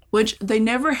 which they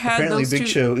never had Apparently, those Big two.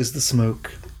 Show is the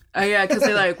smoke. Oh yeah, because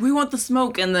they're like, we want the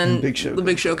smoke, and then Big Show the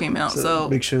Big Show came out. So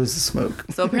Big Show is the smoke.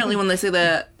 so apparently when they say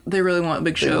that, they really want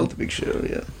Big They Show. want the Big Show,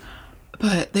 yeah.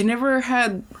 But they never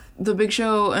had the Big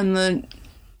Show and the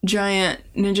giant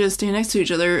ninja stand next to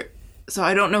each other, so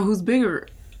I don't know who's bigger.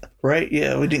 Right?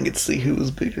 Yeah, we didn't get to see who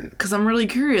was bigger. Because I'm really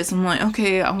curious. I'm like,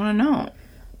 okay, I want to know.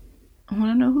 I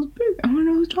want to know who's big. I want to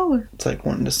know who's taller. It's like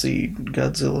wanting to see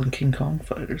Godzilla and King Kong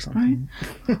fight or something.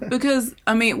 Because,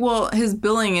 I mean, well, his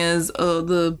billing is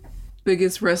the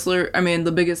biggest wrestler,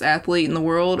 the biggest athlete in the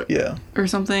world Yeah. or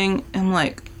something. I'm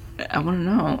like, I want to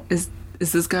know. Is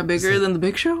this guy bigger than the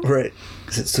Big Show? Right.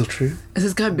 Is it still true? Is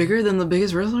this guy bigger than the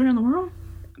biggest wrestler in the world?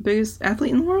 Biggest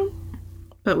athlete in the world?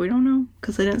 But we don't know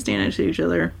because they didn't stand next to each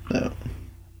other. No.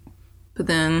 But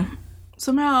then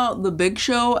somehow the Big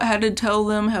Show had to tell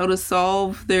them how to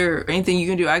solve their anything you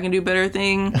can do, I can do better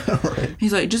thing. Right.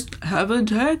 He's like, just have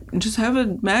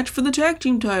a match for the tag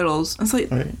team titles. It's like,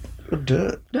 Right. Well,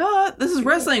 duh. this is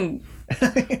wrestling.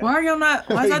 Why are y'all not?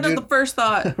 Why is that not the first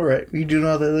thought? Right. We do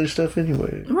all the other stuff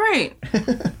anyway. Right.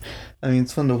 I mean,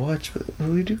 it's fun to watch, but what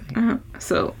are we doing?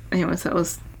 So, anyways, that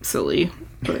was silly,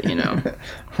 but you know.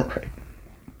 Right.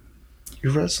 You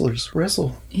wrestlers,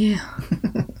 wrestle. Yeah.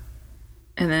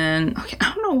 And then, okay,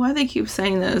 I don't know why they keep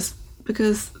saying this,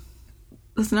 because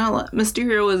it's not,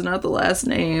 Mysterio is not the last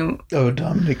name. Oh,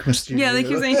 Dominic Mysterio. Yeah, they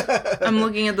keep saying, I'm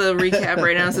looking at the recap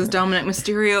right now, it says Dominic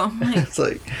Mysterio. I'm like, It's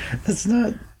like, that's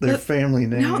not their family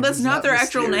name. No, that's It's not their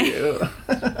actual Mysterio.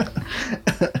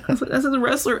 that's his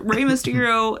wrestler, Rey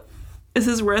Mysterio is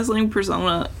his wrestling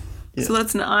persona. Yeah. So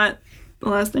that's not the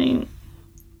last name.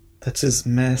 That's his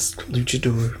masked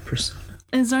luchador persona.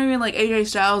 And it's not even like AJ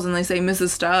Styles and they say Mrs.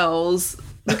 Styles,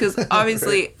 because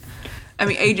obviously, I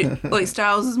mean, AJ, like,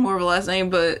 Styles is more of a last name,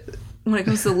 but when it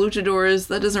comes to luchadors,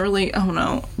 that doesn't really, I don't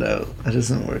know. No, that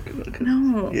doesn't work.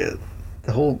 No. Yeah,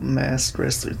 the whole masked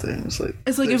wrestler thing is like...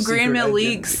 It's like their if Grand secret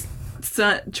Metalik's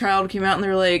identity. child came out and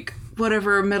they're like,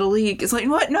 whatever, Metalik. It's like,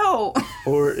 what? No.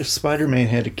 Or if Spider-Man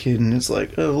had a kid and it's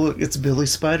like, oh, look, it's Billy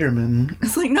Spider-Man.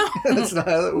 It's like, no. That's not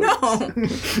how that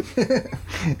works.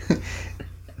 No.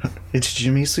 It's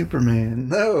Jimmy Superman.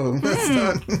 No, that's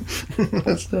not...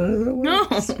 That's not how that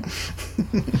works.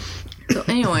 No. So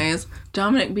anyways,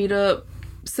 Dominic beat up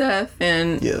Seth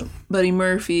and Yeah. Buddy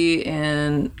Murphy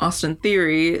and Austin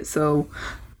Theory, so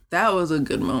that was a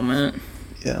good moment.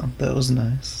 Yeah, that was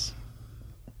nice.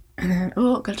 And then,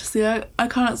 got to see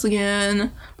Iconics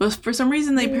again. But for some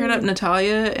reason, they paired up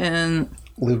Natalia and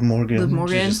Liv Morgan. Liv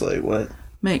Morgan. She's just like, what?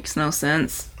 makes no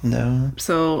sense. No.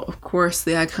 So, of course,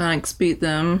 the Iconics beat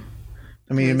them.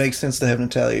 I mean, it makes sense to have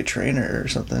Natalia train her or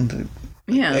something to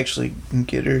Yeah. actually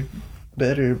get her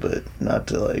better, but not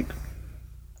to, like,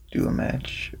 do a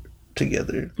match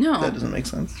together. No. That doesn't make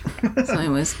sense. So,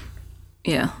 anyways,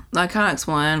 yeah, the Iconics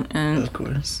won, and Of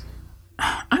course.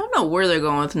 I don't know where they're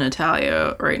going with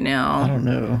Natalia right I now, don't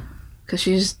know. because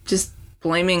she's just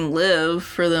blaming Liv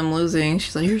for them losing.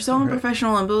 She's like, "You're so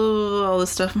unprofessional," and blah, blah, blah, all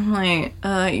this stuff. I'm like,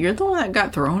 you're the one that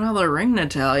got thrown out of the ring,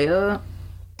 Natalia.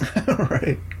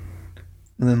 Right.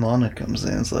 And then Lana comes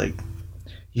in. It's like,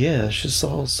 yeah, it's just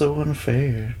all so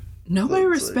unfair. Nobody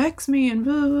So it's respects me, and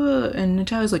blah, blah, blah. And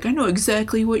Natalia's like, I know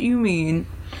exactly what you mean.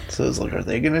 So it's like, are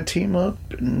they going to team up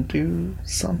and do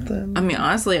something? I mean,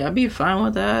 honestly, I'd be fine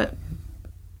with that.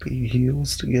 Be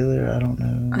heels together? I don't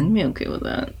know. I'd be okay with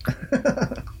that.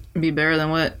 It'd be better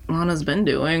than what Lana's been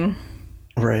doing.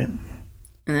 Right. And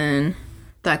then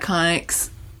the Iconics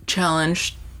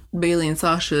challenged Bailey and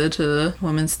Sasha to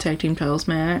women's tag team titles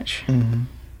match. Mm-hmm.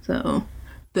 So,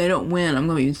 if they don't win, I'm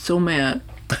going to be so mad.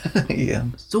 Yeah.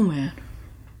 So mad.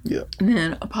 Yeah. And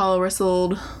then Apollo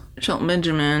wrestled Shelton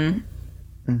Benjamin.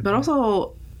 Mm-hmm. But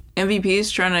also, MVP's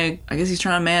trying to, I guess he's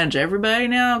trying to manage everybody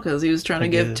now, because he was trying to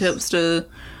give guess. tips to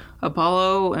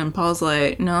Apollo, and Paul's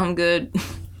like, no, I'm good.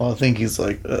 Well, I think he's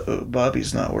like,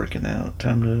 Bobby's not working out.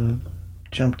 Time to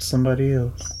jump to somebody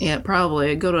else. Yeah,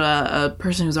 probably. Go to a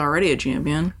person who's already a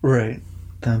champion. Right.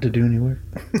 Time to do any work.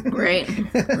 Right.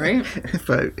 Right. If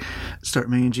I start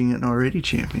managing an already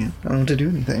champion, I don't have to do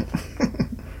anything.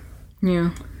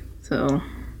 Yeah. So,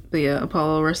 but yeah,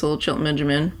 Apollo wrestled Shelton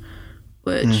Benjamin,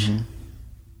 which,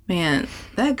 man,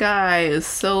 that guy is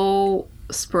so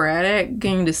sporadic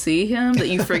getting to see him that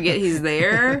you forget he's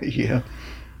there. Yeah.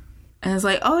 And it's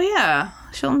like, oh yeah,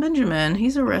 Shelton Benjamin,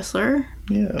 he's a wrestler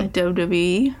Yeah. at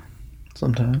WWE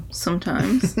Sometimes.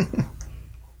 sometimes.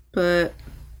 But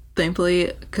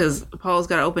thankfully, because Apollo's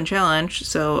got an open challenge,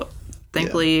 so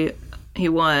thankfully he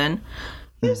won.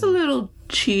 He was a little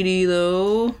cheaty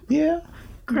though. Yeah.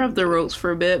 Grabbed the ropes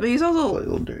for a bit, but he's A also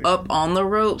little dirty. up on the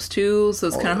ropes too, so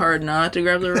it's kind of hard not to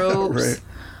grab the ropes. Right.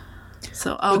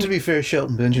 So, But to be fair,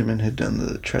 Shelton Benjamin had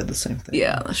tried the same thing.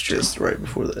 yeah, that's true. Just right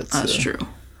before that. That's true.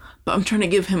 But I'm trying to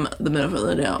give him the benefit of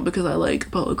the doubt because I like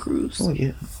Apollo Crews. Oh,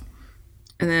 yeah.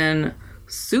 And then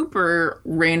super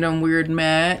random weird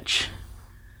match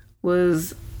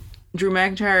was Drew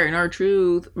McIntyre and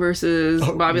R-Truth versus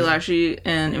Bobby Lashley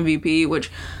and MVP, which,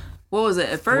 what was it?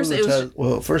 At first it was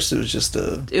Well, at first it was just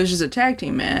just a tag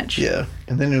team match. yeah.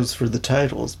 And then it was for the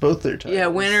titles, both their titles. Yeah,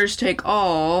 winners take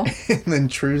all. And then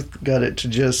Truth got it to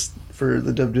just for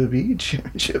the WWE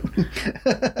Championship.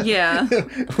 Yeah.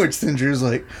 Which then Drew's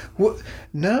like, what?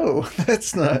 No,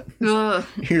 that's not. Ugh.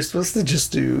 You're supposed to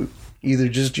just do either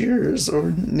just yours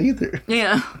or neither.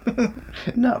 Yeah.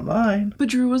 Not mine. But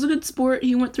Drew was a good sport.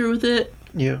 He went through with it.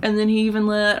 Yeah. And then he even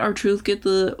let R-Truth get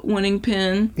the winning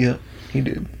pin. Yeah, he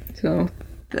did. So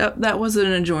that was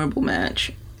an enjoyable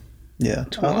match. Yeah.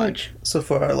 To watch. So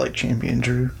far, I like Champion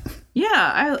Drew.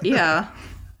 Yeah.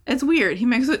 It's weird.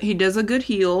 He does a good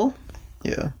heel,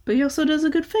 Yeah. but he also does a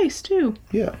good face too.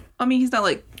 Yeah. I mean, he's not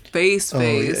like face. Oh,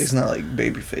 yeah, he's not like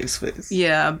baby face.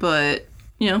 Yeah, but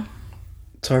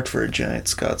It's hard for a giant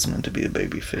Scotsman to be a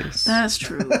baby face. that's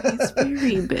true. He's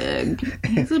very big.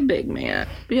 He's a big man.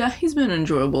 But yeah, he's been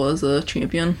enjoyable as a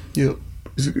champion. Yep.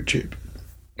 He's a good champion.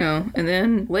 And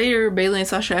then later, Bayley and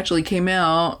Sasha actually came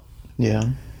out, Yeah.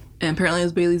 and apparently it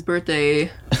was Bayley's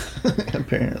birthday.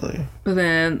 Apparently. But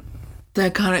then the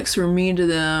Iconics were mean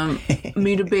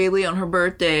to Bayley on her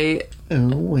birthday. Oh,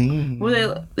 wait.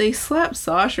 Well, they slapped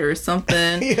Sasha or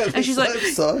something. Yeah, and she's like,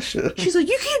 Sasha. you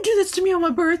can't do this to me on my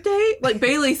birthday. Like,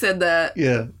 Bayley said that.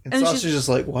 Yeah. And Sasha's just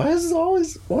like, why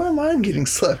am I getting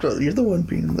slapped? You're the one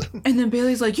being the... And then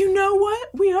Bayley's like, you know what?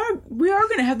 We are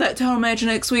going to have that title match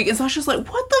next week. And Sasha's like,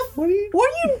 what are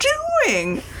you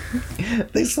doing?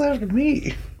 They slapped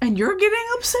me. And you're getting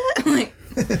upset? Like,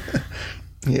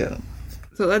 yeah.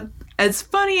 so it's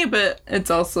funny, but it's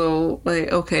also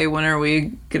like, okay, when are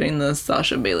we getting the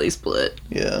Sasha Bayley split?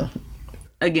 Yeah.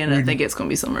 Again, I think it's going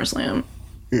to be SummerSlam.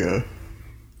 Yeah.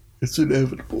 It's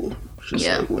inevitable. It's just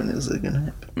Yeah. like, when is it going to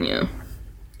happen? Yeah.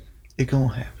 It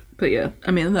gonna happen. But yeah,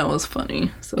 I mean, that was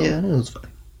funny. So. Yeah, it was funny.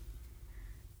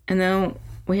 And then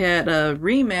we had a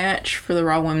rematch for the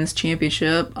Raw Women's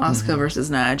Championship, Asuka versus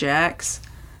Nia Jax.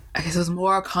 I guess it was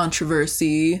more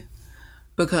controversy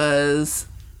because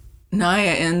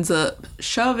Nia ends up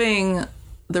shoving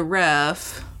the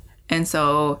ref, and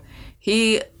so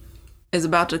he is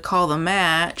about to call the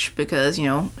match because,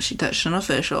 she touched an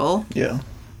official. Yeah.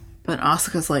 But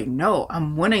Asuka's like, no,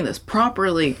 I'm winning this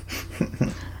properly.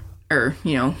 Or,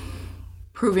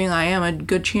 proving I am a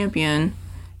good champion.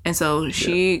 And so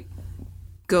she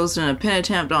goes in a pin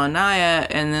attempt on Nia,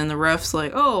 and then the ref's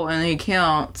like, oh, and he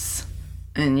counts.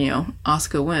 And,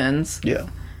 Asuka wins. Yeah.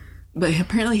 But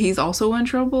apparently he's also in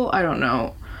trouble. I don't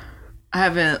know. I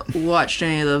haven't watched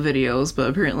any of the videos, but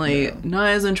apparently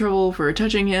Nia's in trouble for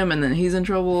touching him, and then he's in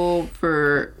trouble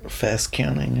for... Fast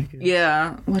counting, I guess.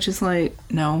 Yeah, which is like,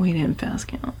 no, he didn't fast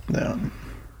count. No.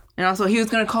 And also, he was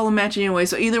going to call the match anyway,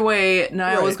 so either way,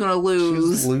 Nia was going to lose. She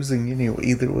was losing anyway,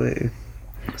 either way.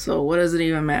 So what does it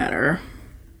even matter?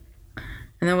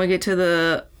 And then we get to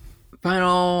the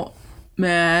final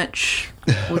match,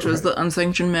 which was the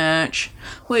unsanctioned match,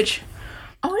 which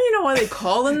I don't even know why they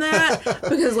call them that,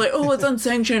 because like, oh, it's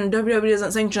unsanctioned, WWE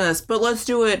doesn't sanction this, but let's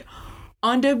do it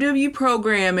on WWE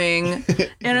programming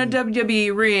in a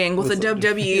WWE ring with a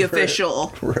WWE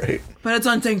official. Right. But it's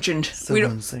unsanctioned. So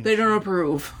unsanctioned. They don't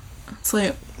approve. It's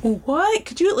like, what?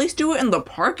 Could you at least do it in the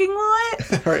parking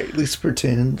lot? Right, at least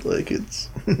pretend like it's...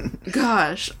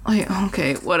 Gosh. Like,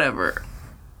 okay, whatever.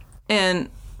 And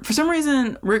for some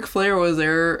reason, Ric Flair was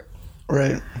there.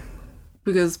 Right.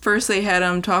 Because first they had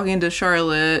him talking to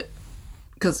Charlotte.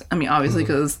 Because, I mean, obviously,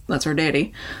 because that's her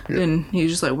daddy. Yeah. And he's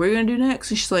just like, what are you going to do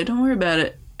next? And she's like, don't worry about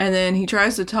it. And then he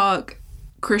tries to talk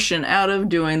Christian out of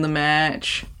doing the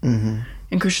match. Mm-hmm.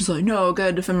 And Christian's like, no, I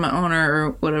gotta defend my honor, or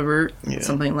whatever. Yeah.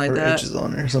 Something like that. Edge's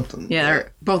honor or something. Yeah,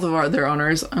 both of their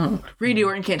honors. Randy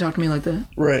Orton can't talk to me like that.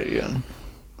 Right, yeah.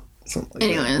 Something like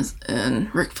Anyways,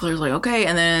 and Ric Flair's like, okay.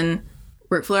 And then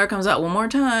Ric Flair comes out one more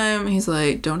time. He's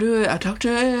like, don't do it. I talked to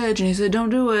Edge, and he said, don't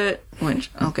do it. Which,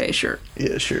 okay, sure.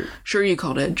 Yeah, sure. Sure, you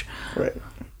called Edge. Right.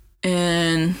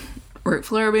 And Ric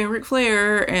Flair being Ric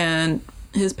Flair, and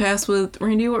his past with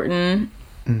Randy Orton,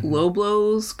 low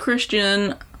blows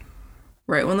Christian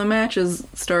right when the match is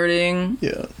starting.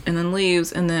 Yeah. And then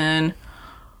leaves. And then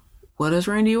what does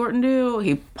Randy Orton do?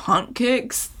 He punt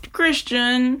kicks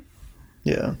Christian.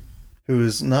 Yeah. Who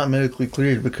is not medically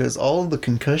cleared because all of the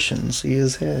concussions he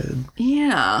has had.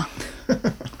 Yeah.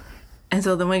 And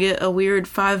so then we get a weird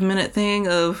 5-minute thing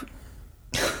of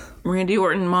Randy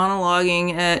Orton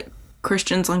monologuing at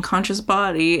Christian's unconscious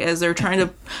body as they're trying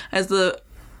to, as the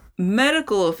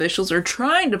medical officials are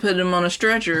trying to put him on a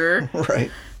stretcher. Right.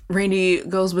 Randy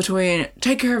goes between,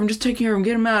 take care of him, just take care of him,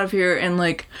 get him out of here, and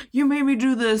like, you made me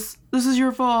do this. This is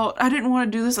your fault. I didn't want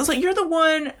to do this. I was like, you're the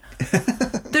one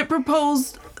that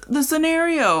proposed the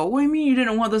scenario. What do you mean you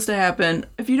didn't want this to happen?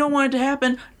 If you don't want it to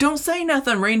happen, don't say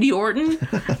nothing, Randy Orton.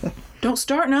 Don't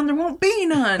start none, there won't be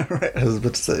none. Right, I was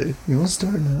about to say, you won't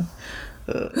start now.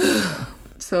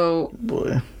 So,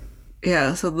 boy.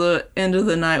 Yeah, so the end of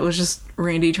the night was just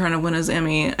Randy trying to win his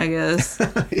Emmy, I guess.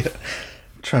 Yeah.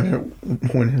 Trying to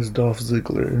win his Dolph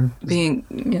Ziggler.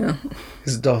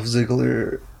 His Dolph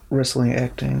Ziggler Wrestling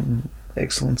Acting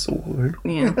Excellence Award.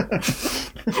 Yeah.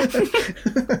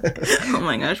 Oh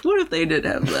my gosh, what if they did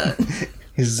have that?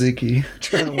 His Ziggy.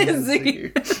 Trying to win his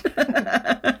Ziggy.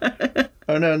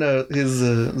 Oh, no. His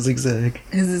zigzag.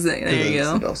 There you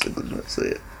go. Also couldn't say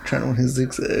it. Trying to win his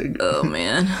zigzag. Oh,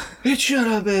 man. It should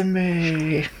have been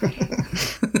me.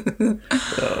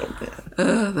 Oh,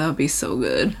 man. That would be so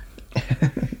good.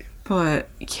 But,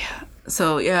 yeah.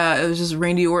 So, yeah, it was just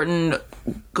Randy Orton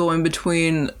going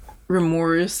between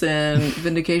remorse and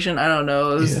vindication. I don't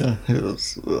know. It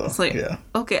was, it's like,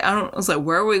 okay, I was like,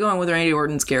 where are we going with Randy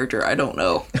Orton's character? I don't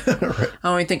know. Right. I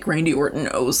don't even think Randy Orton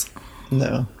knows.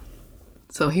 No.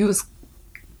 So he was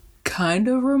kind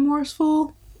of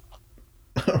remorseful.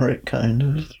 Right, kind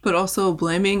of. But also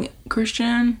blaming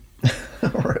Christian.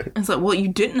 Right. It's like, well, you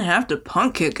didn't have to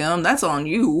punk kick him. That's on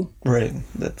you. Right.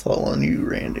 That's all on you,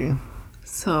 Randy.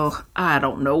 So, I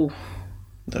don't know.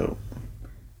 No.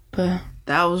 But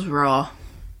that was Raw.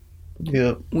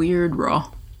 Yep. Weird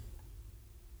Raw.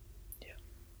 Yeah.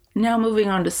 Now moving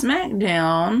on to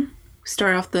SmackDown. We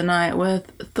start off the night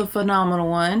with the phenomenal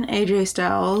one, AJ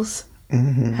Styles,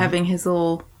 having his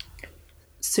little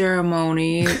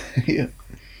ceremony. Yeah.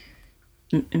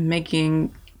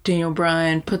 Making Daniel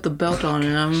Bryan put the belt on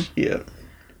him. Yeah.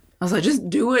 I was like, just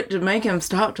do it to make him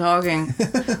stop talking.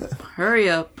 Hurry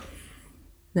up.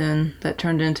 Then that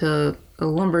turned into a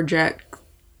lumberjack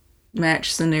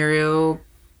match scenario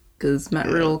because Matt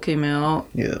Riddle came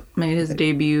out, made his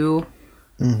debut.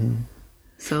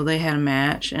 So they had a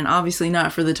match, and obviously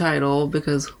not for the title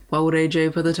because why would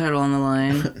AJ put the title on the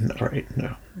line? Right,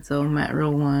 no. So Matt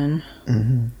Riddle won.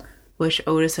 Wish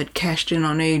Otis had cashed in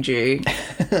on AJ.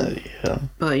 Yeah.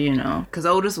 But, you know, because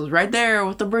Otis was right there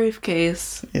with the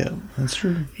briefcase. Yeah, that's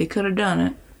true. He could have done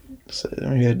it. So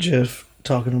we had Jeff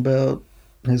talking about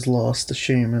his loss to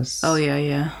Sheamus. Oh,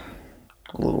 yeah.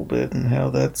 A little bit, and how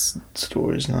that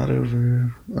story's not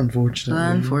over,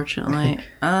 unfortunately.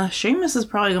 Sheamus is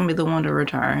probably going to be the one to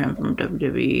retire him from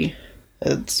WWE.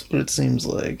 That's what it seems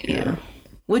like, yeah.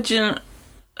 Which in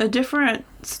a different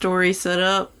story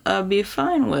setup, I'd be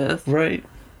fine with. Right.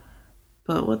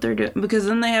 But what they're doing, because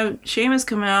then they have Sheamus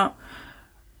come out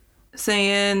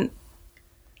saying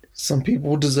some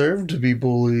people deserve to be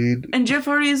bullied. And Jeff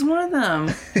Hardy is one of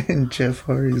them. And Jeff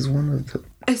Hardy is one of them.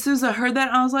 As soon as I heard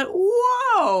that, I was like,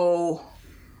 whoa!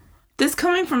 This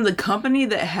coming from the company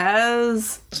that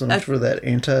has... So much for that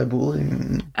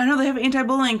anti-bullying... I know they have an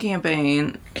anti-bullying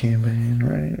campaign.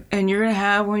 Right. And you're going to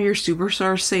have one of your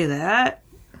superstars say that?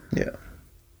 Yeah.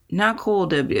 Not cool,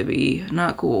 WWE.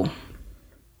 Not cool.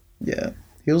 Yeah.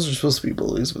 Heels are supposed to be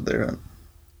bullies, but they're not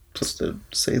supposed to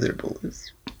say they're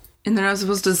bullies. And they're not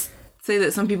supposed to say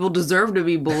that some people deserve to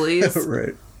be bullies.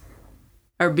 Right.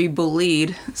 Or be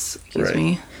bullied. Excuse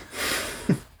me.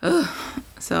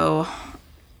 So,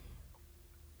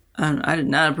 I did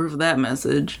not approve of that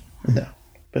message. No.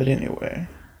 But anyway.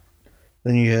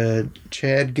 Then you had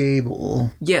Chad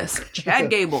Gable. Yes,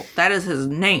 Chad Gable. That is his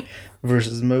name.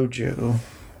 Versus Mojo.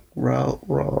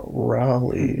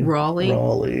 Rawley.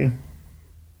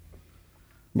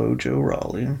 Mojo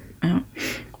Rawley.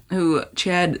 Who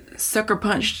Chad sucker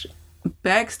punched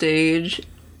backstage.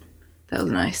 That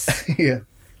was nice. Yeah.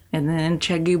 And then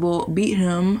Chad Gable beat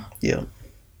him. Yeah.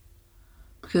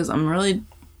 Because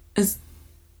it's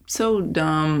so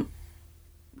dumb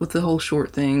with the whole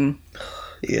short thing.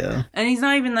 Yeah. And he's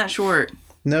not even that short.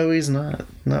 No, he's not.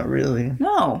 Not really.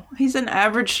 No. He's an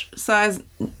average size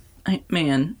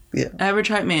man. Yeah. Average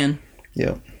height man.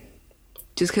 Yeah.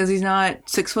 Just because he's not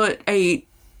 6'8"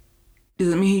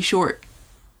 doesn't mean he's short.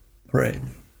 Right.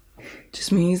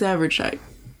 Just means he's average height.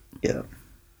 Yeah.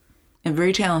 And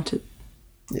very talented.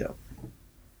 Yeah.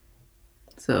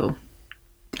 So,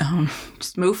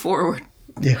 just move forward.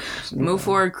 Yeah. Move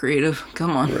forward, creative.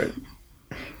 Come on. Right.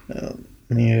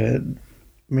 And you had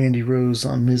Mandy Rose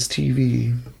on Miz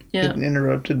TV. Yeah. Getting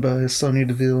interrupted by Sonya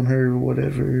Deville and her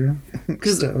whatever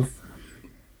stuff.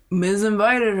 Miz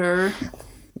invited her.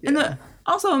 Yeah. And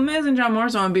also, Miz and John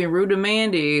Morrison are being rude to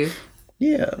Mandy.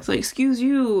 Yeah. It's like, excuse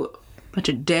you, bunch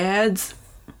of dads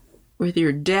with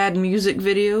your dad music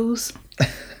videos.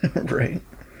 Right.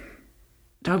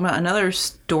 Talking about another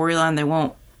storyline they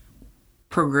won't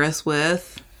progress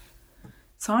with.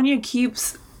 Sonya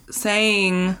keeps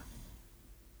saying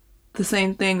the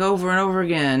same thing over and over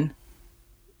again.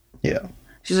 Yeah.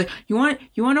 She's like, you want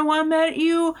to know why I'm mad at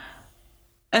you?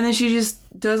 And then she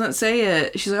just doesn't say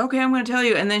it. She's like, okay, I'm going to tell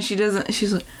you. And then she doesn't.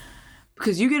 She's like,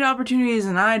 because you get opportunities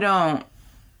and I don't.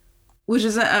 Which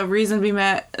isn't a reason to be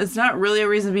mad. It's not really a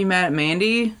reason to be mad at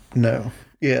Mandy. No.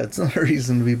 Yeah, it's not a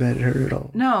reason to be mad at her at all.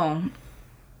 No.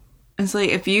 It's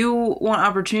like, if you want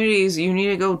opportunities, you need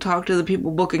to go talk to the people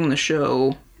booking the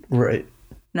show. Right.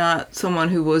 Not someone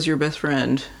who was your best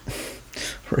friend.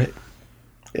 Right.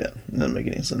 Yeah, it doesn't make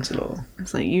any sense at all.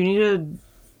 It's like,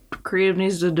 creative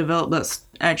needs to develop that's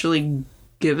actually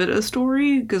give it a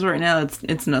story, because right now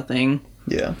it's nothing.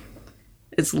 Yeah.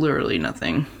 It's literally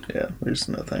nothing. Yeah, there's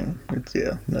nothing.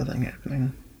 Nothing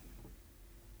happening.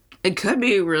 It could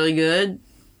be really good,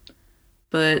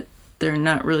 but they're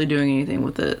not really doing anything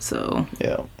with it, so...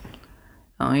 Yeah.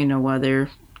 I don't even know why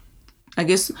I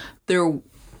guess they're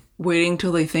waiting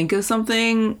till they think of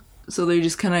something, so they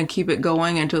just kind of keep it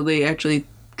going until they actually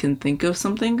can think of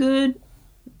something good,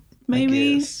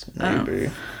 maybe? I guess,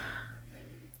 maybe.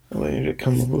 A way to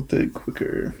come up with it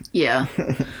quicker. Yeah.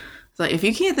 It's like, if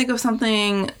you can't think of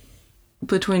something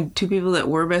between two people that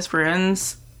were best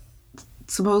friends,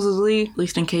 supposedly, at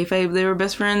least in kayfabe, they were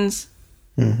best friends,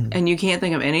 and you can't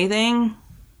think of anything,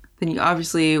 then you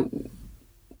obviously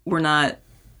were not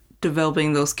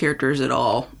developing those characters at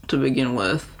all to begin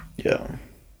with. Yeah.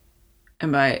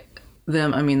 And by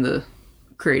them, I mean the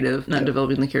creative, not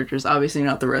developing the characters. Obviously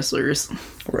not the wrestlers.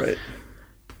 Right.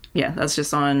 Yeah, that's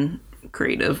just on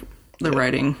creative, the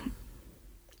writing,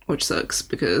 which sucks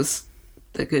because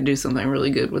they could do something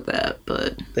really good with that,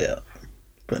 but... Yeah.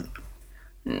 But...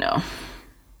 No.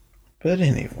 But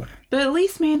anyway. But at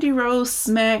least Mandy Rose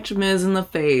smacked Miz in the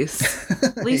face.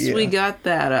 At least we got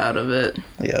that out of it.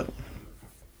 Yeah.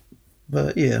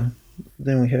 But yeah.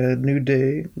 Then we had New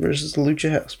Day versus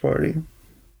Lucha House Party.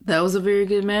 That was a very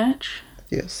good match.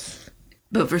 Yes.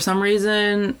 But for some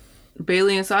reason,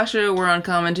 Bayley and Sasha were on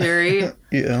commentary.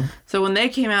 Yeah. So when they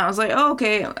came out, I was like, oh,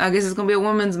 okay, I guess it's going to be a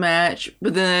women's match.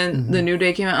 But then the New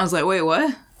Day came out, I was like, wait,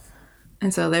 what?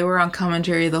 And so they were on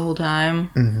commentary the whole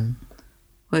time.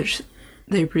 Which,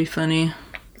 they're pretty funny.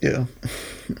 Yeah.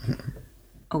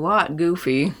 A lot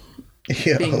goofy.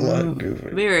 Yeah, a lot goofy.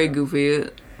 Very goofy.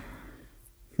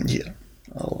 Yeah,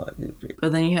 a lot goofy.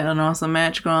 But then you had an awesome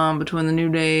match going on between the New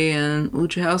Day and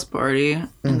Lucha House Party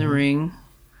in the ring.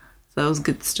 So that was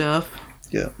good stuff.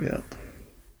 Yeah, yeah.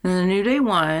 And the New Day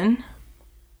won.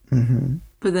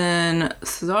 But then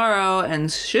Cesaro and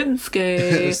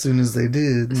Shinsuke... As soon as they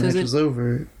did, the match was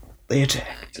over, they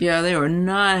attacked. Yeah, they were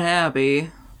not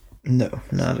happy. No,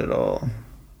 not at all.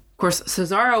 Of course,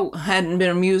 Cesaro hadn't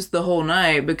been amused the whole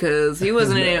night because he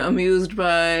wasn't amused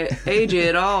by AJ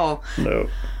at all. No.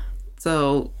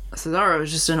 So Cesaro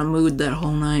was just in a mood that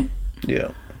whole night.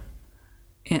 Yeah.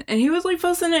 And he was like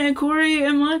fussing at Corey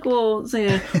and Michael,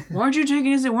 saying, why aren't you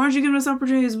taking us in? Why aren't you giving us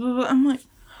opportunities? Blah, blah. I'm like,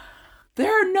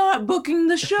 they're not booking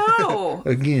the show.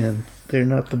 Again, they're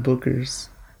not the bookers.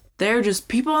 They're just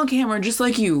people on camera just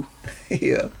like you.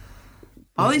 Yeah.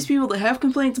 All these people that have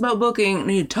complaints about booking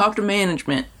need to talk to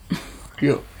management.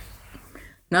 Yep.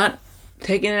 Not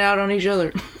taking it out on each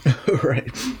other.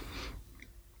 Right.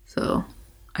 So,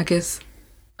 I guess,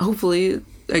 hopefully,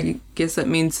 I guess that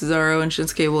means Cesaro and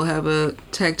Shinsuke will have a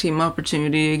tag team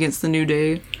opportunity against the New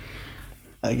Day.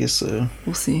 I guess so.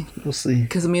 We'll see. We'll see.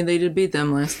 Because, I mean, they did beat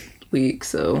them last week,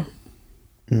 so...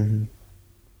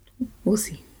 We'll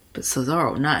see. But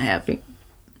Cesaro, not happy.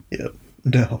 Yep.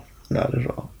 No, not at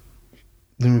all.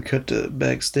 Then we cut to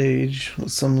backstage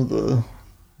with some of the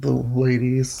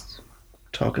ladies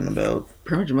talking about...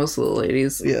 Pretty much most of the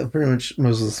ladies. Yeah, pretty much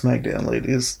most of the SmackDown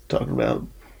ladies talking about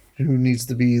who needs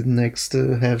to be next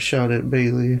to have shot at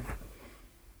Bayley.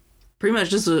 Pretty much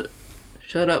just a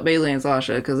shut up Bayley and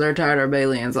Sasha, because they're tired of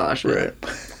Bayley and Sasha. Right.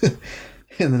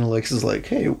 And then Alexa's like,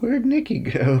 hey, where'd Nikki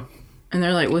go? And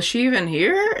they're like, was she even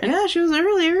here? Yeah, she was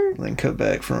earlier. And then cut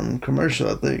back from commercial,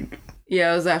 I think.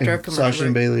 Yeah, it was after a commercial. Sasha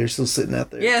and Bayley are still sitting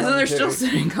out there. Yeah, so they're still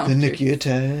sitting Then commentary. Nikki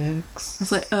attacks.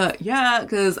 It's like, yeah,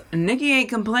 because Nikki ain't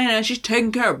complaining. She's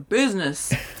taking care of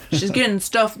business. She's getting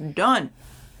stuff done.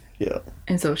 Yeah.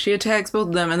 And so she attacks both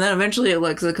of them, and then eventually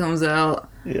Alexa comes out.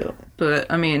 Yeah. But,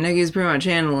 I mean, Nikki's pretty much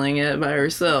handling it by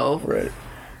herself. Right.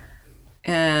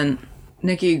 And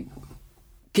Nikki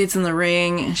gets in the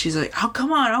ring, and she's like, oh,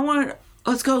 come on,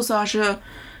 let's go, Sasha.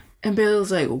 And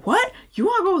Bayley's like, what? You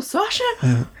want to go with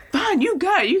Sasha? Fine, you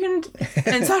got it. You can...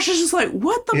 And Sasha's just like,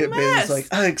 what the mess? Bayley's like,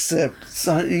 I accept.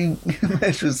 Sorry,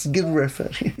 just give a ref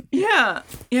out here. Yeah.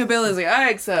 Yeah, Bayley's like, I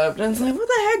accept. And it's like, what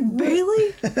the heck,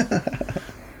 Bayley?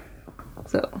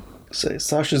 So,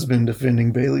 Sasha's been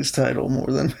defending Bayley's title more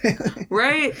than Bayley.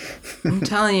 right? I'm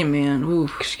telling you, man.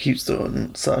 Oof. She keeps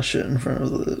throwing Sasha in front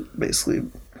of basically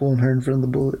pulling her in front of the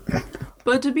bullet.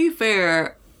 But to be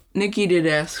fair, Nikki did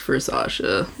ask for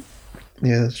Sasha.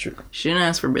 Yeah, that's true. She didn't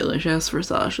ask for Bayley. She asked for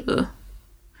Sasha.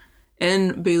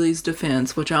 In Bayley's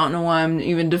defense, which I don't know why I'm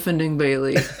even defending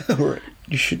Bayley. Right.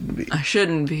 You shouldn't be. I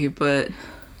shouldn't be, but...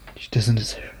 She doesn't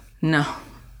deserve it. No.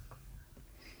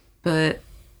 But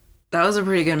that was a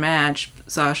pretty good match,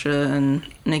 Sasha and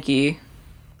Nikki.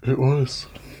 It was.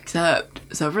 Except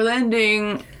for the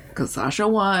ending, because Sasha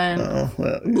won. Oh,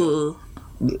 well.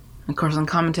 Of course, on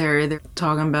commentary, they're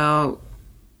talking about,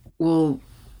 well,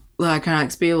 the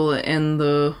Iconics be able to end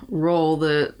the role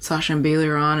that Sasha and Bayley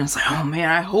are on. It's like, oh man,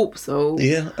 I hope so.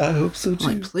 Yeah, I hope so too.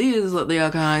 Like, please let the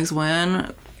Iconics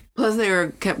win.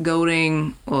 Plus, kept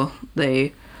goading. Well,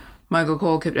 Michael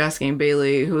Cole kept asking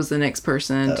Bayley who was the next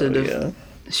person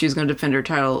she was going to defend her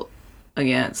title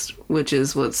against, which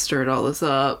is what stirred all this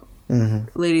up.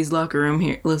 Mm-hmm. Ladies' locker room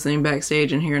here, listening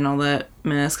backstage and hearing all that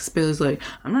mess. Because Bayley's like,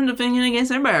 I'm not defending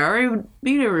against everybody. I already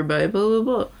beat everybody. Blah blah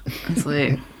blah. It's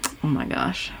like, oh my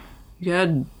gosh, you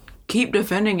gotta keep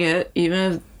defending it. Even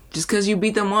if just because you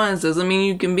beat them once doesn't mean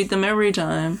you can beat them every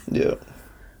time. Yeah.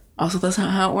 Also, that's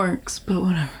not how it works. But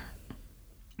whatever.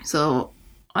 So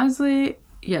honestly,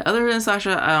 yeah. Other than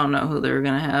Sasha, I don't know who they're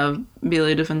gonna have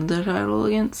Bayley defend the title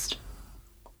against.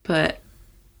 But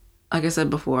like I said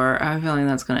before, I have a feeling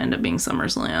that's going to end up being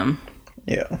SummerSlam.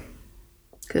 Yeah.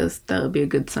 Because that would be a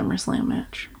good SummerSlam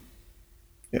match.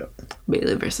 Yeah.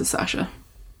 Bayley versus Sasha.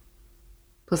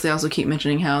 Plus, they also keep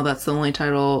mentioning how that's the only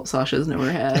title Sasha's never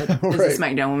had. Right. Is the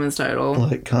SmackDown Women's title.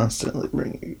 Like, constantly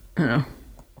bringing it. I know.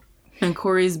 And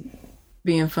Corey's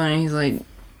being funny. He's like,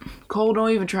 Cole,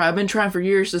 don't even try. I've been trying for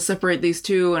years to separate these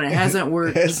two, and it hasn't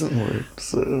worked. It hasn't worked,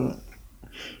 so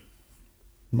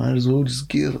might as well just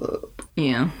give up.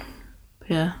 Yeah.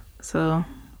 Yeah. So,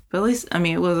 but at least, I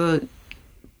mean, it was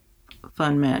a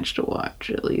fun match to watch,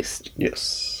 at least.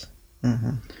 Yes.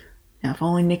 Mm-hmm. Now, if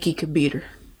only Nikki could beat her.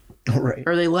 Right.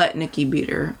 Or they let Nikki beat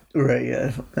her. Right,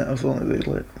 yeah. If only they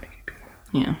let Nikki beat her.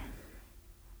 Yeah.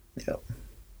 Yep.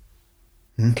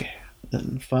 Okay.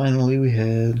 And finally, we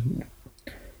had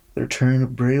the return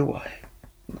of Bray Wyatt.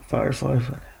 Firefly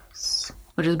Funhouse.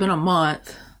 Which has been a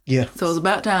month. Yeah. So it's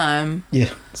about time.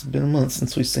 Yeah. It's been a month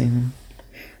since we've seen him.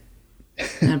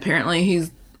 And apparently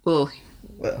he's, well,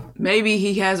 maybe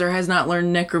he has or has not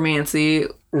learned necromancy.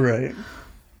 Right.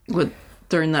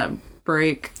 During that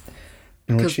break.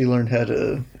 In which he learned how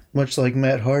to, much like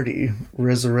Matt Hardy,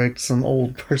 resurrect some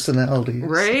old personalities.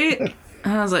 Right?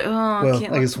 And I was like, oh,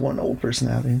 well, I guess one old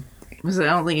personality. I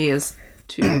don't think he has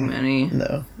too many.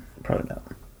 No, probably not.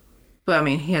 But I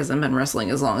mean, he hasn't been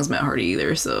wrestling as long as Matt Hardy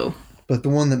either, so. But the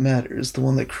one that matters, the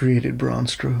one that created Braun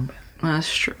Strowman.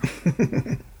 That's true.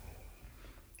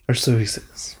 Or so he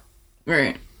says.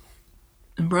 Right.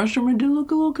 And Braun Strowman did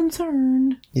look a little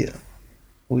concerned. Yeah.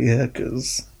 Well, yeah,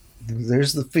 because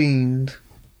there's the Fiend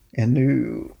and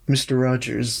new Mr.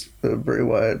 Rogers, Bray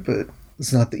Wyatt, but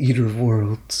it's not the Eater of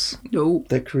Worlds. Nope.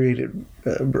 That created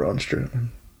Braun Strowman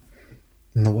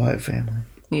and the Wyatt family.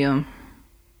 Yeah.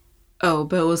 Oh,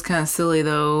 but it was kind of silly,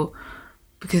 though,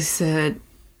 because he said,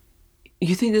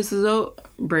 you think this is over?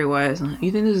 Bray Wyatt, you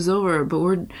think this is over,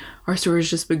 but our story is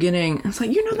just beginning. And it's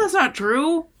like, that's not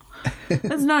true.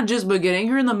 That's not just beginning.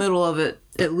 You're in the middle of it,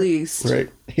 at least. Right.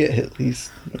 Yeah, at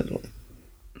least.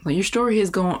 Like, your story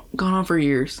has gone on for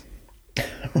years.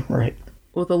 Right.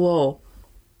 With a lull.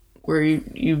 Where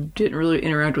you didn't really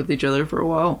interact with each other for a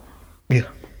while. Yeah.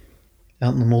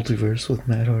 Out in the multiverse with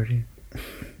Matt Hardy.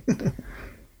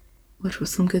 Which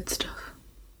was some good stuff.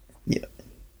 Yeah.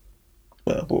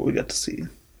 Well, what we got to see.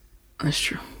 That's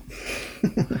true.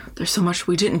 There's so much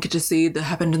we didn't get to see that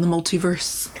happened in the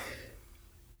multiverse.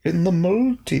 In the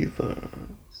multiverse.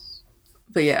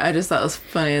 But yeah, I just thought it was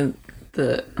funny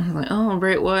that I was like, oh,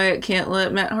 Bray Wyatt can't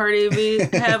let Matt Hardy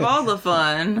have all the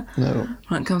fun. No.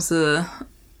 When it comes to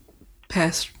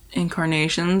past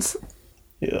incarnations.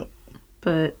 Yeah.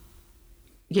 But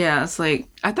yeah, it's like,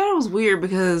 I thought it was weird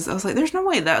because I was like, there's no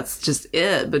way that's just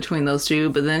it between those two.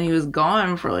 But then he was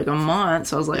gone for like a month.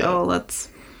 So I was like, oh, that's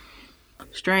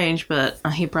strange. But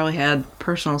he probably had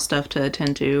personal stuff to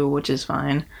attend to, which is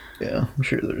fine. Yeah, I'm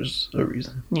sure there's a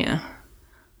reason. Yeah.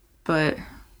 But,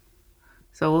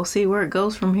 so we'll see where it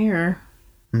goes from here.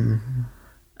 Mm-hmm.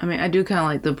 I mean, I do kind of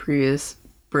like the previous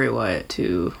Bray Wyatt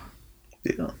too.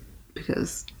 Yeah.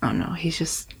 Because, I don't know,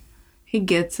 he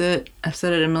gets it. I've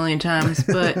said it a million times,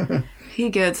 but he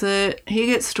gets it. He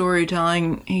gets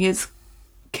storytelling. He gets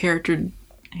character.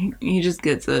 He just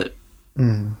gets it.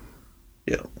 Mm.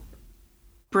 Yeah.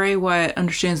 Bray Wyatt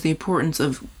understands the importance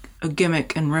of a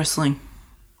gimmick in wrestling.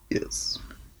 Yes.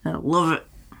 I love it.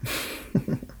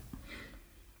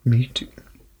 Me too.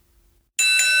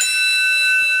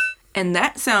 And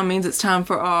that sound means it's time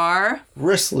for our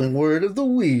Wrestling Word of the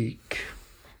Week.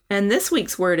 And this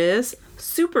week's word is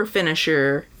super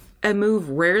finisher, a move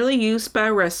rarely used by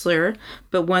a wrestler,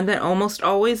 but one that almost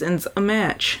always ends a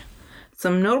match.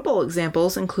 Some notable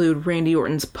examples include Randy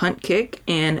Orton's punt kick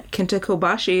and Kenta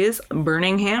Kobashi's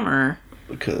burning hammer.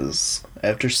 Because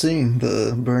after seeing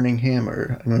the burning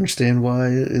hammer, I understand why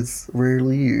it's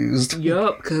rarely used.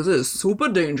 Yup, because it's super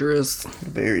dangerous.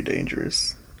 Very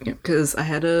dangerous. Because I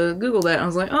had to Google that. I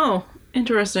was like, oh,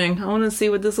 interesting. I want to see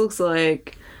what this looks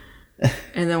like.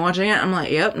 And then watching it, I'm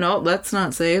like, yep, nope, that's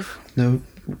not safe. No,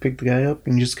 pick the guy up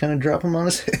and just kind of drop him on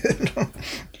his head.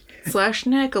 Slash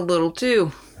neck a little,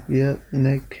 too. Yep,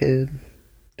 neck, head.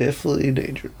 Definitely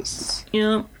dangerous.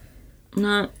 Yep.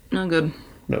 Not good.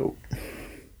 No.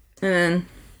 And then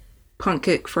punt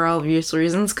kick for obvious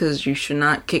reasons, because you should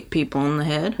not kick people in the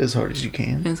head. As hard as you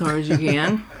can. As hard as you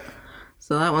can.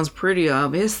 So that one's pretty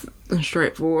obvious and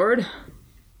straightforward.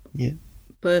 Yeah.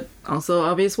 But also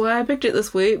obvious why I picked it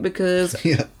this week, because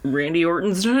Yeah. Randy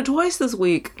Orton's done it twice this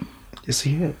week. Yes,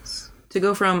 he has. To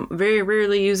go from very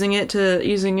rarely using it to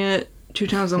using it 2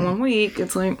 times in 1 week,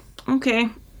 it's like, okay,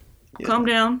 calm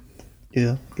down.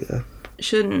 Yeah.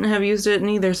 Shouldn't have used it in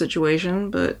either situation,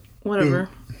 but whatever.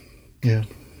 Yeah.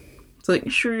 It's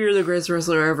like, sure, you're the greatest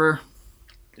wrestler ever.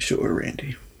 Sure,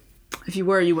 Randy. If you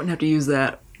were, you wouldn't have to use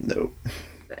that. No.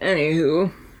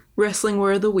 Anywho, wrestling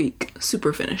word of the week,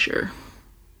 super finisher.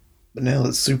 But now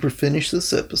let's super finish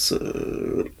this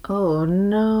episode. Oh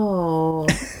no.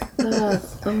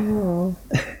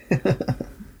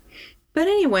 But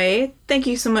anyway, thank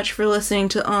you so much for listening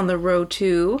to On the Road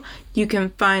To. You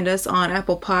can find us on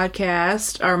Apple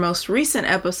Podcast, our most recent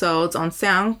episodes on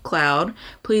SoundCloud.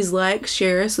 Please like,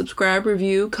 share, subscribe,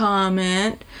 review,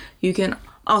 comment. You can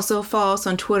also follow us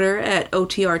on Twitter at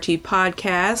OTRT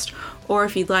Podcast, or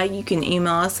if you'd like, you can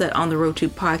email us at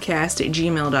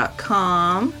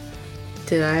ontheroadtopodcast@gmail.com.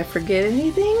 Did I forget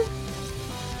anything?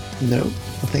 No,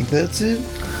 I think that's it.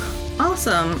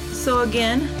 Awesome. So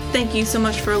again, thank you so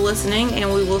much for listening,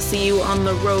 and we will see you on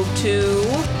the road to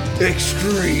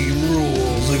Extreme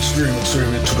Rules. Extreme.